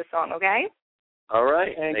right after the song, okay? All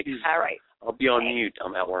right. Thank you. All right. I'll be on mute.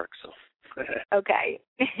 I'm at work, so. Okay.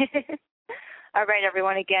 All right,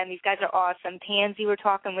 everyone. Again, these guys are awesome. Panzie we're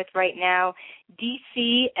talking with right now.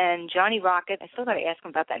 DC and Johnny Rocket. I still got to ask him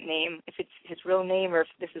about that name, if it's his real name or if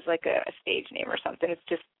this is like a stage name or something. It's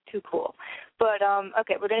just too cool. But,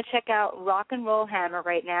 okay, we're going to check out Rock and Roll Hammer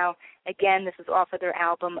right now. Again, this is off of their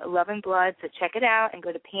album Love and Blood, so check it out and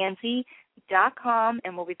go to Panzie.com,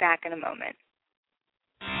 and we'll be back in a moment.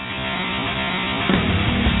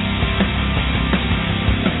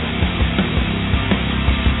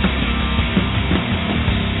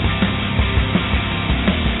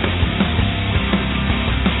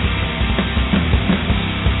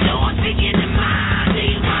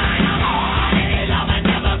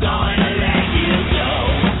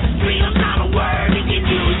 Dreams not a word, we can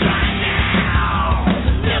use right now.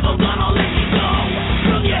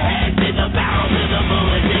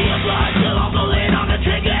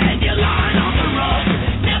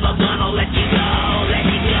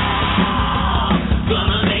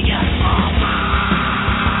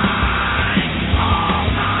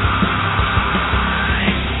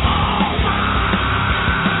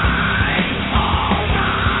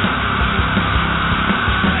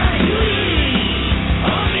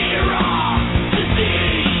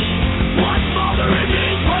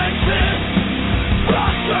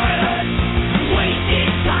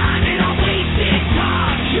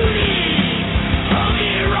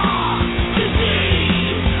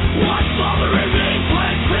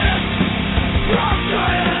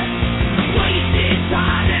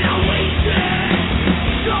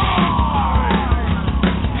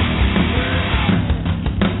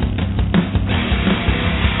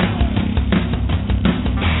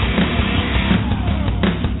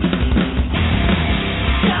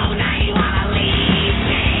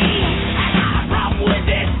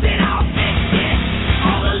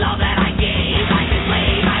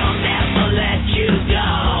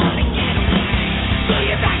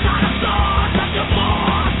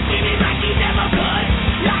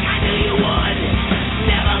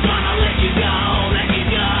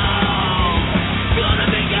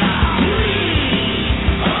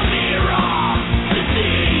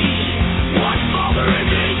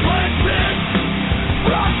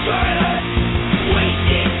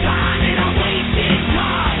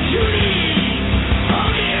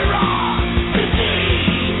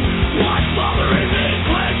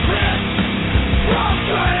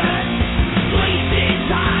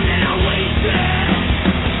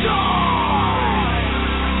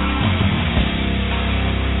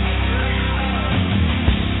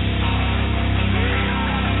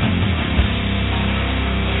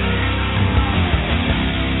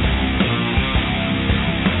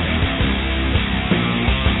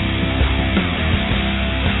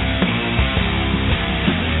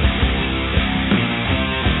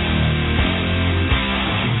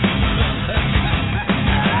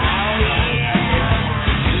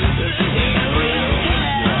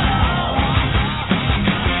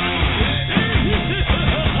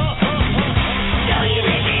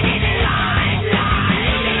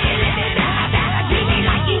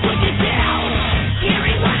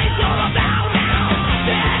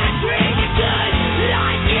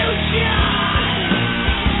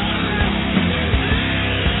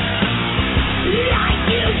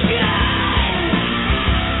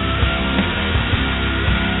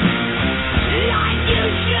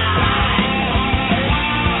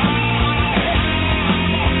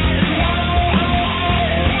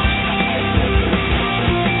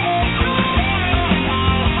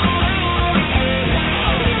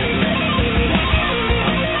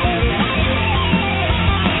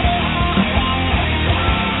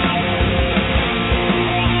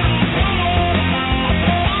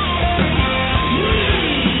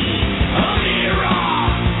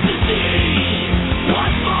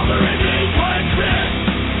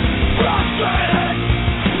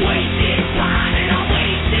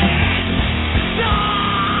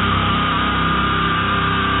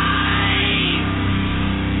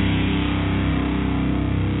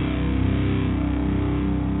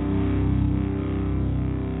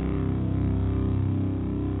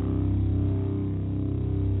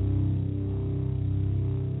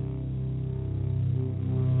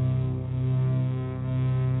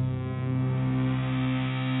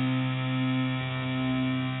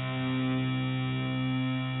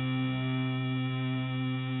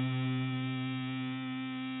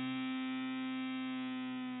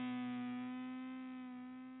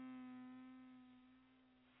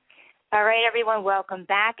 All right, everyone, welcome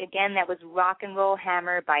back. Again, that was Rock and Roll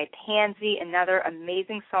Hammer by Panzie, another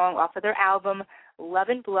amazing song off of their album, Love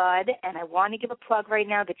and Blood. And I want to give a plug right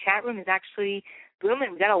now. The chat room is actually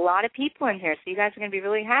booming. We've got a lot of people in here, so you guys are going to be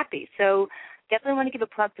really happy. So definitely want to give a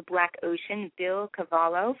plug to Black Ocean. Bill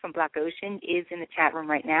Cavallo from Black Ocean is in the chat room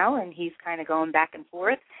right now, and he's kind of going back and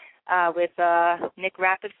forth with Nick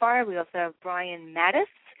Rapidfire. We also have Brian Mattis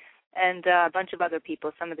and a bunch of other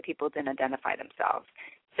people. Some of the people didn't identify themselves.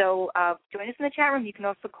 So join us in the chat room. You can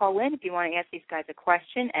also call in if you want to ask these guys a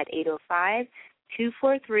question at 805-243-1320.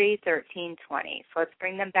 So let's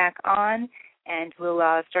bring them back on, and we'll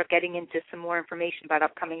start getting into some more information about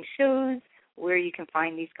upcoming shows, where you can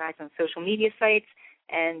find these guys on social media sites,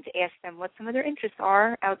 and ask them what some of their interests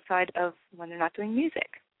are outside of when they're not doing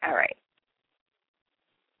music. All right.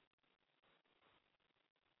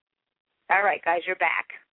 All right, guys, you're back.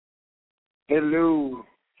 Hello.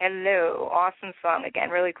 Hello. Awesome song again.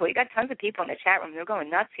 Really cool. You got tons of people in the chat room. They're going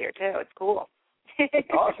nuts here, too. It's cool.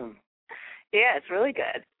 Awesome. Yeah, it's really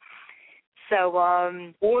good. So,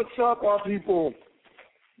 what's up, our people?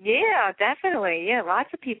 Yeah, definitely. Yeah,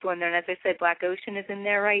 lots of people in there. And as I said, Black Ocean is in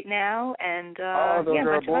there right now. And, those yeah, a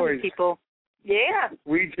are bunch of boys. other people. Yeah.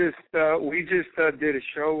 We just did a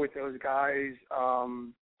show with those guys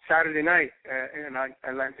Saturday night in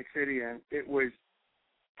Atlantic City, and it was,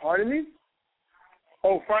 pardon me?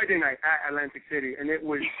 Oh, Friday night at Atlantic City, and it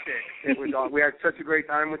was sick. It was we had such a great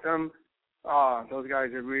time with them. Those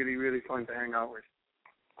guys are really, really fun to hang out with.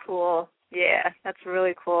 Cool. Yeah, that's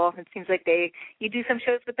really cool. It seems like you do some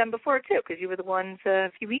shows with them before, too, because you were the ones a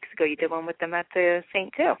few weeks ago. You did one with them at the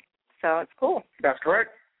St. too. So it's cool. That's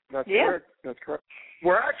correct. That's correct.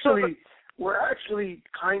 We're actually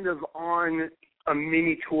kind of on a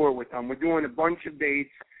mini tour with them. We're doing a bunch of dates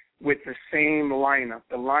with the same lineup.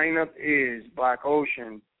 The lineup is Black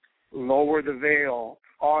Ocean, Lower the Veil,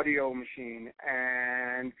 Audio Machine,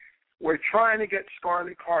 and we're trying to get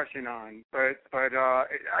Scarlett Carson on, but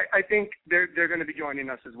I think they're going to be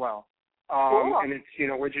joining us as well. Cool. And it's,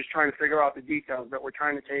 we're just trying to figure out the details, but we're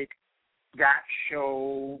trying to take that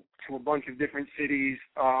show to a bunch of different cities,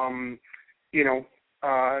 and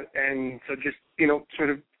so just,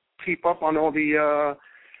 sort of keep up on all the,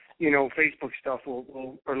 Facebook stuff.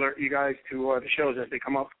 We'll alert you guys to the shows as they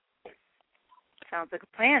come up. Sounds like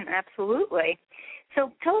a plan, absolutely.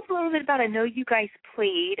 So tell us a little bit about, I know you guys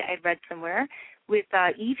played, I read somewhere, with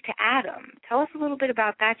Eve to Adam. Tell us a little bit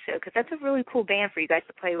about that show, because that's a really cool band for you guys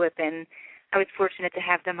to play with, and I was fortunate to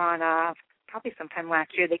have them on probably sometime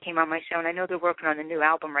last year. They came on my show, and I know they're working on a new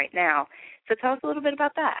album right now. So tell us a little bit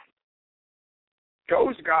about that.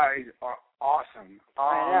 Those guys are awesome.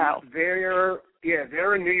 I know. They're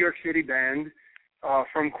a New York City band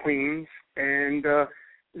from Queens, and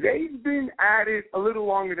they've been at it a little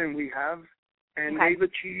longer than we have, and they've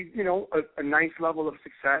achieved, a nice level of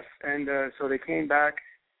success. And so they came back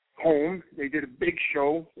home. They did a big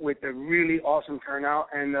show with a really awesome turnout,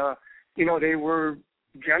 and they were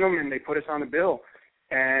gentlemen. They put us on the bill,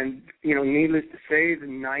 and needless to say, the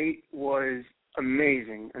night was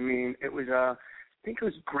amazing. I mean, it was I think it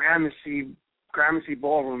was Gramercy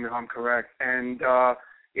Ballroom, if I'm correct, and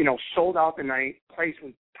sold out the night. Place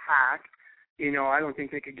was packed. I don't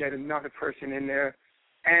think they could get another person in there.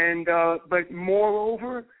 And but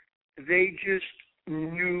moreover, they just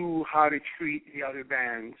knew how to treat the other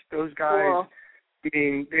bands. Those guys,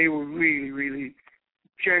 they were really, really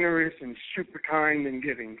generous and super kind and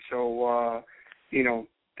giving. So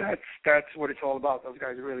that's what it's all about. Those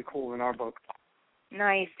guys are really cool in our book.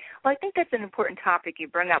 Nice. Well, I think that's an important topic you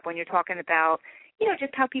bring up when you're talking about,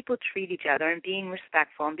 just how people treat each other and being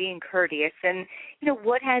respectful and being courteous. And,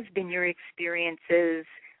 what has been your experiences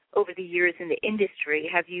over the years in the industry?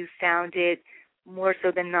 Have you found it more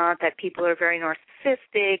so than not that people are very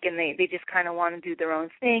narcissistic and they just kind of want to do their own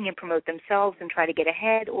thing and promote themselves and try to get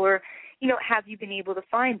ahead? Or, have you been able to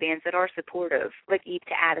find bands that are supportive, like Eve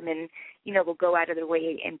to Adam, and, will go out of their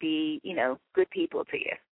way and be, good people to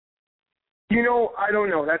you? I don't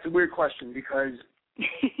know. That's a weird question because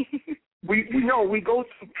we go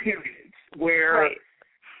through periods where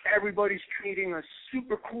everybody's treating us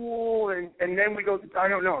super cool, and then we go to, I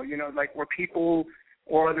don't know, like where people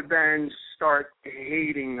or other bands start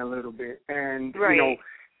hating a little bit. And,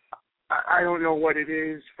 I don't know what it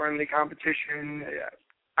is, friendly competition.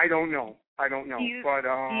 I don't know. Do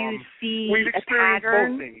you see we've a experienced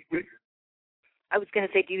pattern? both things. I was going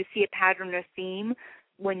to say, do you see a pattern or theme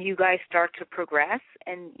when you guys start to progress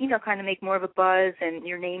and, kind of make more of a buzz and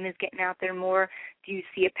your name is getting out there more? Do you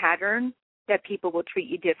see a pattern that people will treat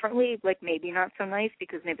you differently, like maybe not so nice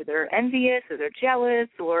because maybe they're envious or they're jealous,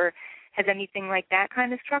 or has anything like that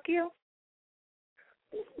kind of struck you?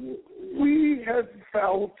 we have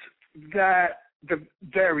felt that the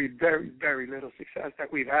very, very, very little success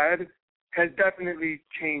that we've had has definitely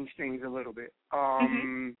changed things a little bit.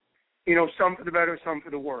 You know, some for the better, some for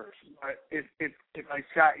the worse. But if I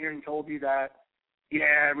sat here and told you that,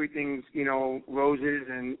 yeah, everything's, you know, roses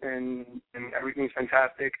and everything's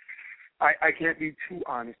fantastic, I can't be too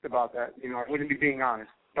honest about that. You know, I wouldn't be being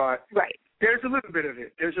honest. But right. There's a little bit of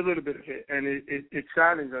it. And it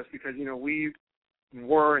saddens us because, you know, we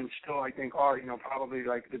were and still, I think, are, you know, probably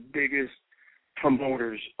like the biggest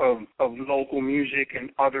promoters of local music and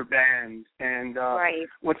other bands. And right.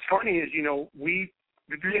 What's funny is, you know,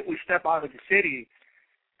 the minute we step out of the city,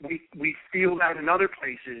 we feel that in other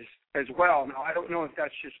places as well. Now, I don't know if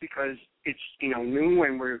that's just because it's, you know, new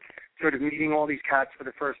and we're sort of meeting all these cats for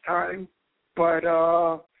the first time. But,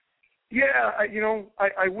 yeah,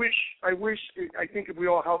 I wish, I think if we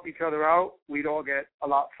all help each other out, we'd all get a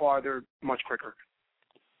lot farther much quicker.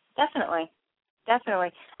 Definitely.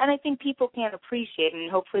 And I think people can appreciate,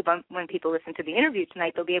 and hopefully when people listen to the interview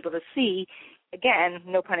tonight, they'll be able to see, again,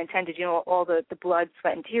 no pun intended, you know, all the blood,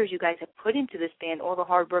 sweat, and tears you guys have put into this band, all the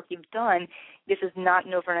hard work you've done. This is not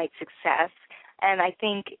an overnight success. And I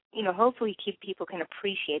think, you know, hopefully people can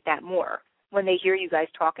appreciate that more when they hear you guys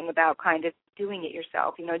talking about kind of doing it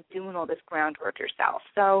yourself, you know, doing all this groundwork yourself.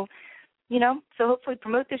 So, you know, hopefully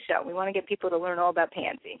promote this show. We want to get people to learn all about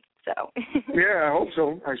Panzie. So. Yeah, I hope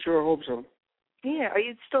so. I sure hope so. Yeah. Are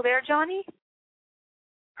you still there, Johnny?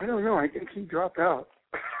 I don't know. I think he dropped out.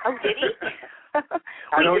 Oh, did he?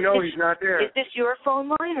 I don't know. He's not there. Is this your phone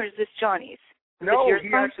line or is this Johnny's? No, he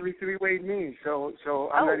actually three-wayed me, so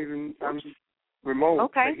I'm not even, I'm remote.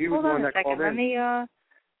 Okay, he was hold on the one a that second. called in.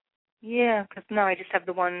 Yeah, because no, I just have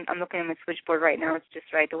the one, I'm looking at my switchboard right now. It's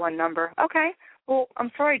just right, the one number. Okay. Well, I'm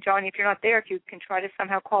sorry, Johnny, if you're not there. If you can try to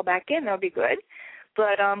somehow call back in, that would be good.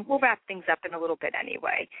 But we'll wrap things up in a little bit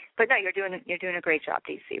anyway. But no, you're doing a great job,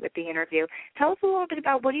 DC, with the interview. Tell us a little bit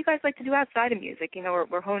about what do you guys like to do outside of music. You know,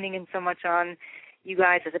 we're honing in so much on you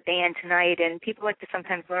guys as a band tonight, and people like to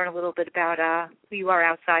sometimes learn a little bit about who you are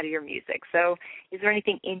outside of your music. So is there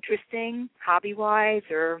anything interesting, hobby-wise,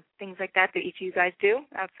 or things like that each of you guys do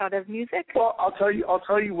outside of music? Well, I'll tell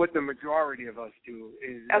you what the majority of us do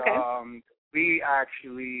is we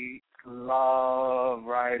actually love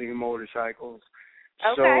riding motorcycles.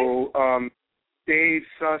 Okay. So Dave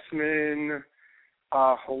Sussman,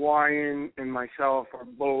 Hawaiian, and myself are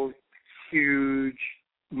both huge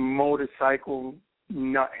motorcycle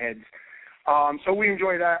nutheads. So we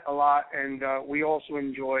enjoy that a lot, and we also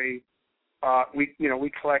enjoy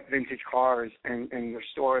we collect vintage cars and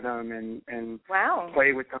restore them and wow.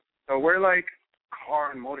 play with them. So we're like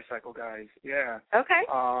car and motorcycle guys. Yeah. Okay.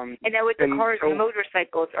 And now with the cars and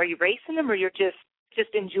motorcycles, are you racing them or you're just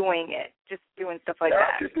enjoying it, just doing stuff like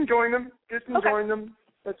that? Just enjoying them. Them.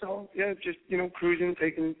 That's all. Yeah, just cruising,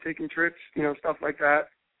 taking trips, stuff like that.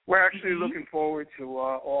 We're actually looking forward to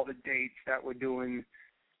all the dates that we're doing,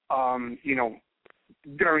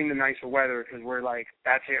 during the nicer weather, because we're like,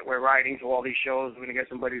 that's it. We're riding to all these shows. We're going to get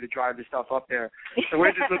somebody to drive the stuff up there. So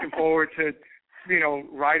we're just looking forward to,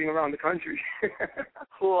 riding around the country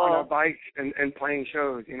cool. on our bikes and playing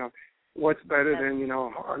shows. What's better than,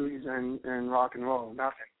 Harleys and rock and roll?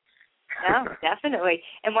 Nothing. No, definitely.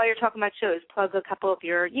 And while you're talking about shows, plug a couple of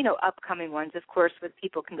your, upcoming ones. Of course,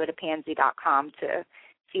 people can go to Panzie.com to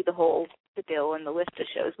see the bill and the list of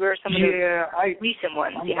shows. Where are some of the recent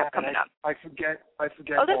ones you have coming up? I forget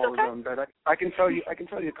all of them, but I can tell you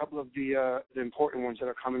a couple of the important ones that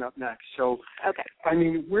are coming up next. So, okay. I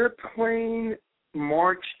mean, we're playing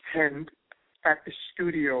March 10th at the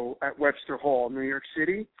Studio at Webster Hall, New York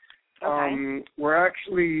City. Okay. We're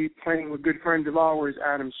actually playing with good friends of ours,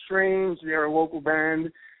 Adam Strange. They're a local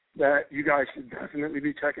band that you guys should definitely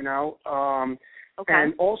be checking out. Okay.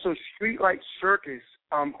 And also Streetlight Circus,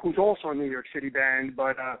 who's also a New York City band,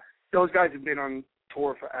 but those guys have been on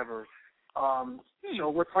tour forever. So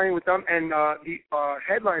we're playing with them. And the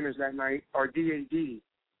headliners that night are DAD. Do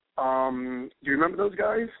you remember those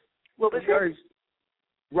guys? What was it?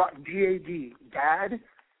 Rock, DAD. Dad?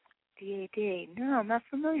 DAD. No, I'm not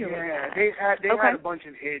familiar with that. They had a bunch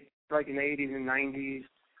of hits like in the 80s and 90s.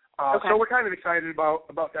 So we're kind of excited about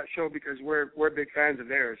that show because we're big fans of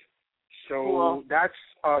theirs. So cool. That's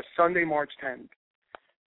Sunday, March 10th.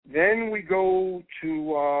 Then we go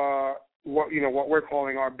to what we're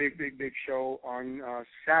calling our big show on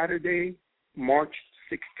Saturday, March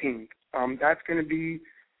 16th. That's going to be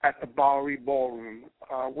at the Bowery Ballroom.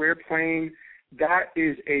 We're playing. That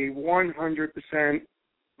is a 100%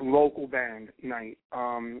 local band night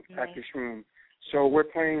at this room. So we're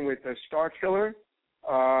playing with Star Killer,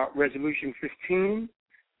 Resolution 15,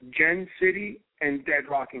 Gen City, and Dead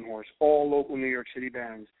Rocking Horse, all local New York City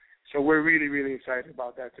bands. So we're really, really excited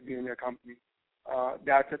about that, to be in their company.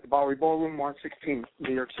 That's at the Bowery Ballroom, March 16th,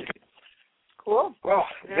 New York City. Cool. Well,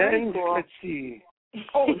 Very then, cool. let's see.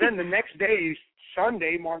 Oh, then the next day,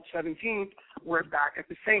 Sunday, March 17th, we're back at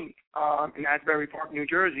the Saint in Asbury Park, New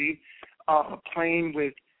Jersey, playing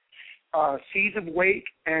with Seas of Wake,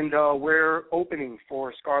 and we're opening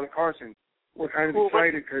for Scarlett Carson. We're kind of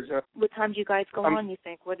excited because... what time do you guys go on, you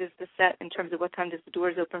think? What is the set in terms of what time does the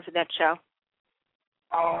doors open for that show?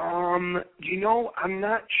 I'm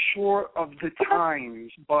not sure of the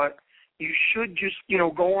times, but you should just,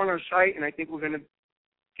 go on our site, and I think we're going to,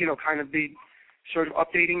 kind of be sort of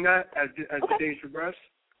updating that as the days progress.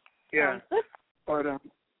 Yeah. But,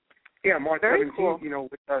 March 17th, cool.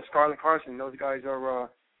 With Scarlett Carson, those guys are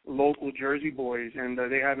local Jersey boys, and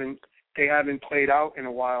they haven't played out in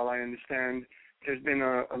a while, I understand. There's been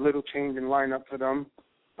a little change in lineup for them,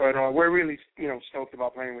 but we're really, stoked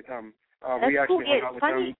about playing with them. We actually hung out with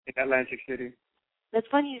them in Atlantic City. That's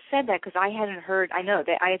funny you said that, because I hadn't heard. I know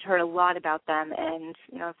that I had heard a lot about them, and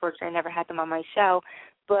unfortunately, I never had them on my show.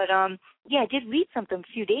 But I did read something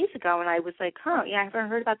a few days ago, and I was like, I haven't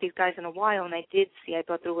heard about these guys in a while. And I did see. I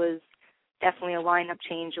thought there was definitely a lineup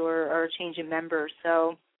change or a change in members.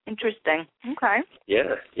 So interesting. Okay.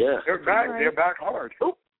 Yeah. They're back. Right. They're back hard.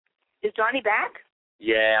 Oh, is Johnny back?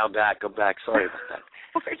 Yeah, I'm back. Sorry about that.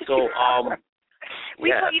 Where did So, you go?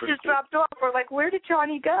 We thought you just dropped off. We're like, where did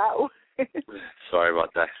Johnny go? Sorry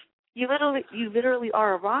about that. You literally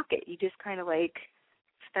are a rocket. You just kind of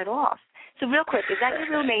sped off. So real quick, is that your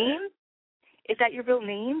real name? Is that your real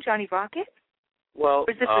name, Johnny Rocket? Well,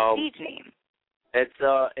 or is this a stage name?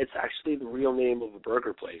 It's actually the real name of a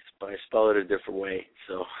burger place, but I spell it a different way.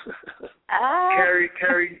 So. Kerri,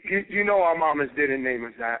 our mamas didn't name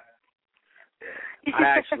us that. I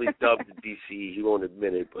actually dubbed the DC. He won't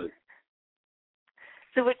admit it, but.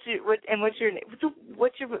 So what's your name? So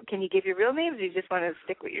can you give your real name, or do you just want to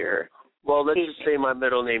stick with your? Well, let's just say my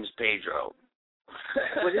middle name's Pedro.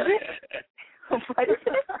 What is it? What is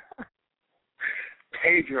it?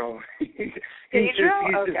 Pedro. He's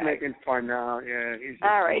just making fun now. Yeah.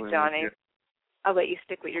 All right, Johnny. I'll let you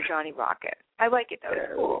stick with your Johnny Rocket. I like it though.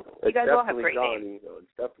 It's cool. You guys all have great names.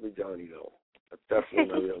 It's definitely Johnny though. That's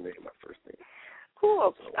definitely my real name, my first name.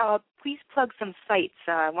 Cool. Please plug some sites.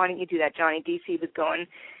 Why don't you do that, Johnny? DC was going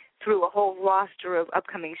through a whole roster of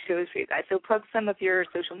upcoming shows for you guys. So plug some of your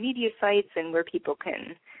social media sites and where people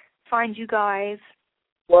can find you guys.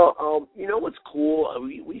 Well, you know what's cool?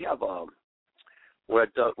 We have we're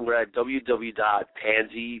at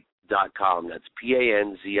www.panzie.com. That's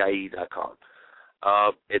PANZIE.com.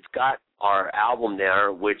 It's got our album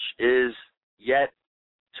there, which is yet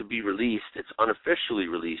to be released. It's unofficially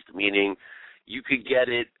released, meaning you could get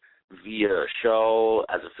it via show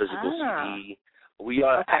as a physical CD. We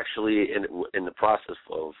are actually in the process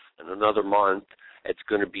of, in another month, it's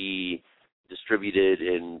going to be distributed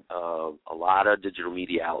in a lot of digital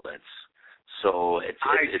media outlets. So it's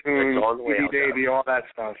on the way out there. Baby, all that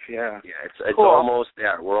stuff, yeah. Yeah, it's cool. almost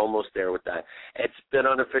there. We're almost there with that. It's been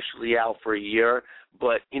unofficially out for a year,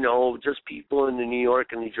 but, just people in the New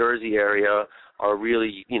York and New Jersey area are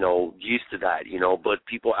really, used to that, but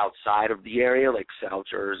people outside of the area, like South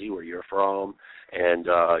Jersey, where you're from, and,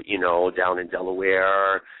 down in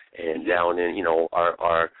Delaware, and down in,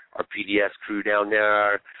 our PDS crew down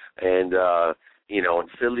there, and, in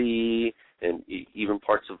Philly, and even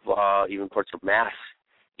parts of Mass,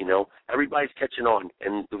 everybody's catching on,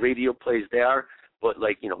 and the radio plays there, but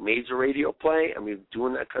major radio play,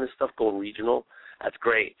 doing that kind of stuff, going regional, that's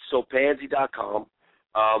great. So Panzie.com.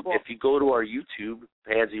 If you go to our YouTube,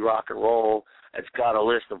 Panzie Rock and Roll, it's got a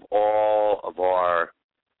list of all of our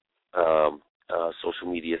social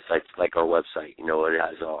media sites, like our website. It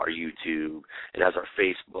has our YouTube, it has our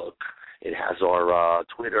Facebook, it has our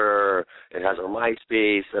Twitter, it has our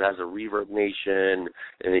MySpace, it has our Reverb Nation,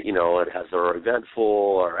 and it has our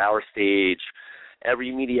Eventful, our Stage.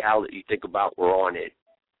 Every media outlet you think about, we're on it.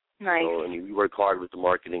 Nice. So, we work hard with the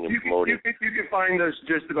marketing and promoting. You can find us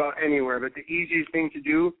just about anywhere, but the easiest thing to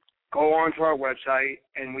do, go onto our website,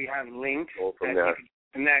 and we have links that you can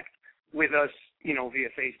connect with us, via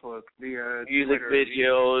Facebook, via music Twitter.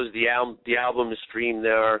 videos. The album is streamed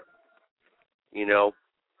there.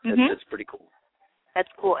 It's pretty cool.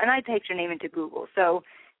 That's cool. And I typed your name into Google, so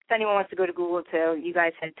if anyone wants to go to Google too, you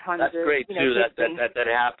guys had tons of. That's great too. That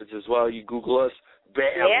happens as well. You Google us,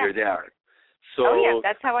 bam, we're there. So,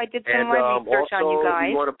 that's how I did some of my research also, on you guys.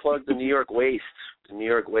 We want to plug the New York Waste. The New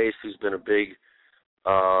York Waste, who's been a big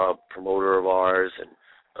promoter of ours, and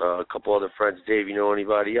a couple other friends. Dave, you know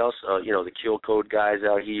anybody else? The Kill Code guys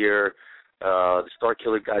out here. the Star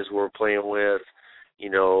Killer guys who we're playing with,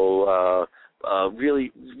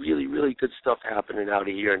 really, really, really good stuff happening out of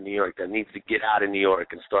here in New York that needs to get out of New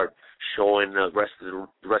York and start showing the rest of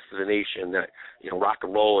the nation that, rock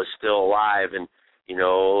and roll is still alive, and,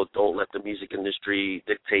 don't let the music industry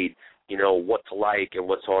dictate, what to like and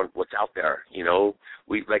what's out there.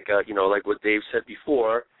 We like what Dave said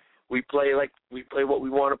before, we play what we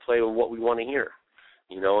want to play and what we want to hear.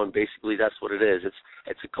 And basically that's what it is.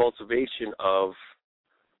 It's a cultivation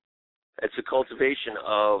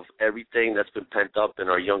of everything that's been pent up in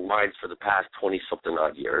our young minds for the past 20-something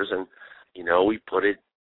odd years, and we put it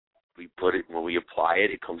when we apply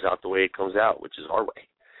it, it comes out the way it comes out, which is our way.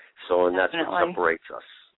 So, and that's what separates us.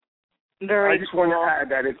 I just want to add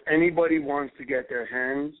that if anybody wants to get their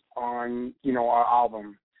hands on, our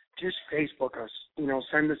album, just Facebook us,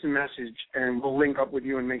 send us a message, and we'll link up with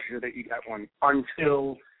you and make sure that you get one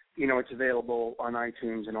until, it's available on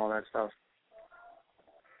iTunes and all that stuff.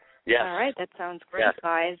 Yes. All right, that sounds great,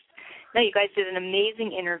 guys. No, you guys did an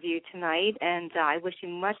amazing interview tonight, and I wish you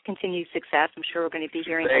much continued success. I'm sure we're going to be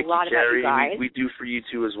hearing a lot about you guys. We do for you,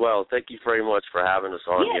 too, as well. Thank you very much for having us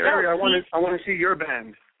on here. Kerri, I want to see your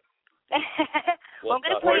band. Well, I'm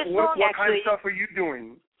going to play a song, what kind of stuff are you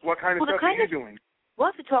doing? What kind of stuff are you doing? We'll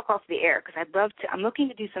have to talk off the air because I'm looking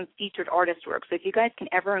to do some featured artist work. So if you guys can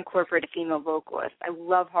ever incorporate a female vocalist, I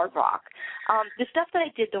love hard rock. The stuff that I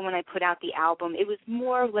did, though, when I put out the album, it was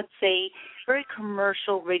more, let's say, very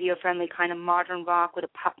commercial, radio-friendly kind of modern rock with a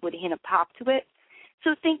hint of pop to it.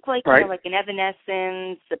 So think like, like an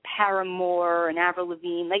Evanescence, a Paramore, an Avril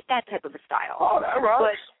Lavigne, like that type of a style. Oh, that rocks.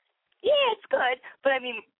 But, yeah, it's good. But, I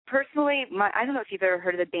mean, personally, I don't know if you've ever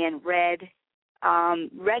heard of the band Red.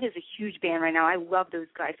 Red is a huge band right now. I love those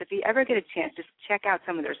guys. If you ever get a chance, just check out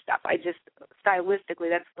some of their stuff. Stylistically,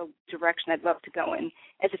 that's the direction I'd love to go in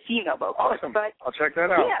as a female vocalist. Awesome. But, I'll check that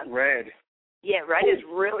out. Yeah. Red. Yeah, Red is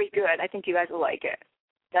really good. I think you guys will like it.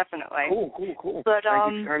 Definitely. Cool. But,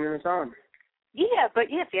 thank you for turning this on. Yeah, but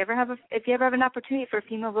yeah, if you ever have an opportunity for a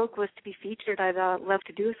female vocalist to be featured, I'd love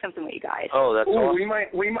to do something with you guys. Oh, that's awesome. We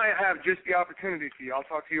might have just the opportunity for you. I'll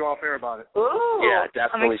talk to you off air about it. Ooh, yeah,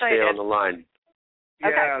 definitely stay on the line. Yeah,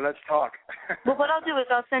 okay. Let's talk. Well, what I'll do is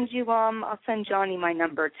I'll send Johnny my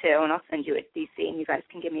number too, and I'll send you at DC, and you guys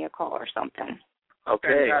can give me a call or something.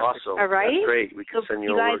 Okay, awesome. All right, that's great. We can send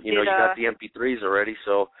you over. You got the MP3s already,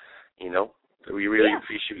 so we really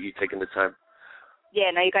appreciate you taking the time. Yeah,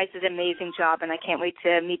 no, you guys did an amazing job, and I can't wait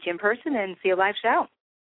to meet you in person and see a live show.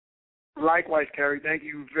 Likewise, Kerri. Thank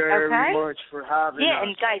you very much for having us. Yeah,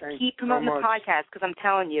 and guys, keep promoting the podcast because I'm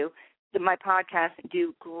telling you that my podcasts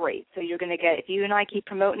do great. So you're going to get, if you and I keep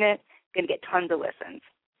promoting it, you're going to get tons of listens.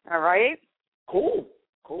 All right? Cool.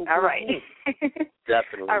 All right.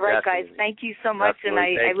 Definitely. All right, guys. Thank you so much,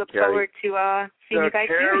 definitely. And I look forward to seeing you guys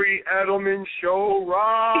soon. The Kerri Edelman Show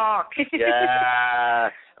rocks. Yeah.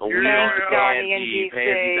 Thanks, Johnny and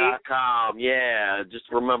Panzie.com. Yeah. Just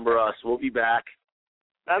remember us. We'll be back.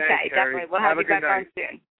 Okay, thanks, definitely. We'll have you back on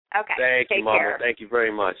soon. Okay. Thank you, Mama. Thank you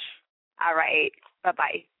very much. All right.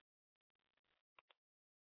 Bye-bye.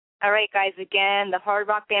 All right, guys, again, the hard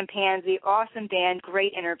rock band Panzie, awesome band,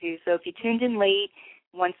 great interview. So if you tuned in late,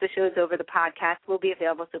 once the show's over, the podcast will be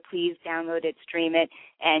available, so please download it, stream it,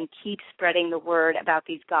 and keep spreading the word about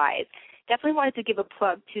these guys. Definitely wanted to give a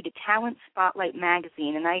plug to the Talent Spotlight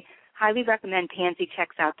magazine, and I highly recommend Panzie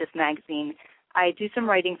checks out this magazine. I do some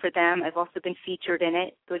writing for them. I've also been featured in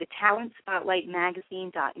it. Go to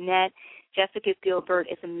talentspotlightmagazine.net. Jessica Gilbert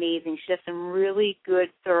is amazing. She does some really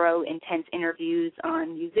good, thorough, intense interviews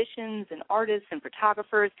on musicians and artists and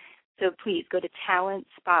photographers. So please go to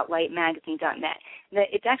talentspotlightmagazine.net.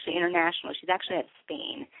 It's actually international. She's actually at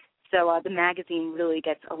Spain. So the magazine really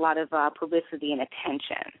gets a lot of publicity and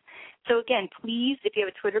attention. So again, please, if you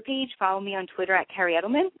have a Twitter page, follow me on Twitter at Kerri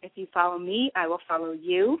Edelman. If you follow me, I will follow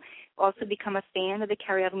you. Also become a fan of The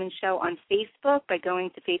Kerri Edelman Show on Facebook by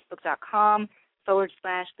going to facebook.com/The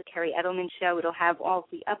Kerri Edelman Show. It'll have all of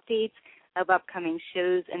the updates of upcoming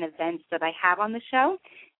shows and events that I have on the show.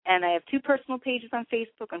 And I have 2 personal pages on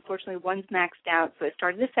Facebook. Unfortunately, one's maxed out, so I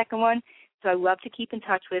started a second one. So I love to keep in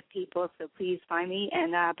touch with people, so please find me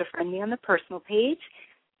and befriend me on the personal page.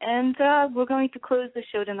 And we're going to close the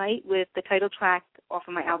show tonight with the title track off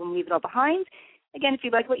of my album, Leave It All Behind. Again, if you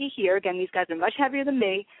like what you hear, again, these guys are much heavier than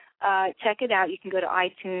me. Check it out. You can go to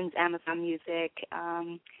iTunes, Amazon Music,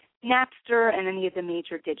 Napster, and any of the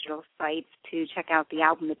major digital sites to check out the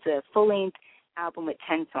album. It's a full-length album with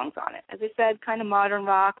 10 songs on it. As I said, kind of modern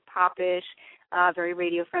rock, pop-ish, very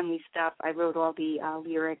radio-friendly stuff. I wrote all the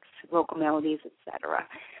lyrics, vocal melodies, etc.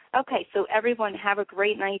 Okay, so everyone, have a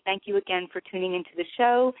great night. Thank you again for tuning into the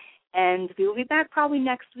show, And we will be back probably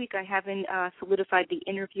next week. I haven't solidified the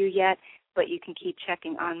interview yet, but you can keep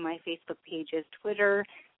checking on my Facebook pages, Twitter,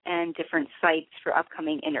 and different sites for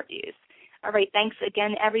upcoming interviews. All right, thanks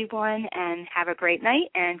again, everyone, and have a great night,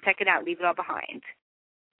 and check it out. Leave It All Behind.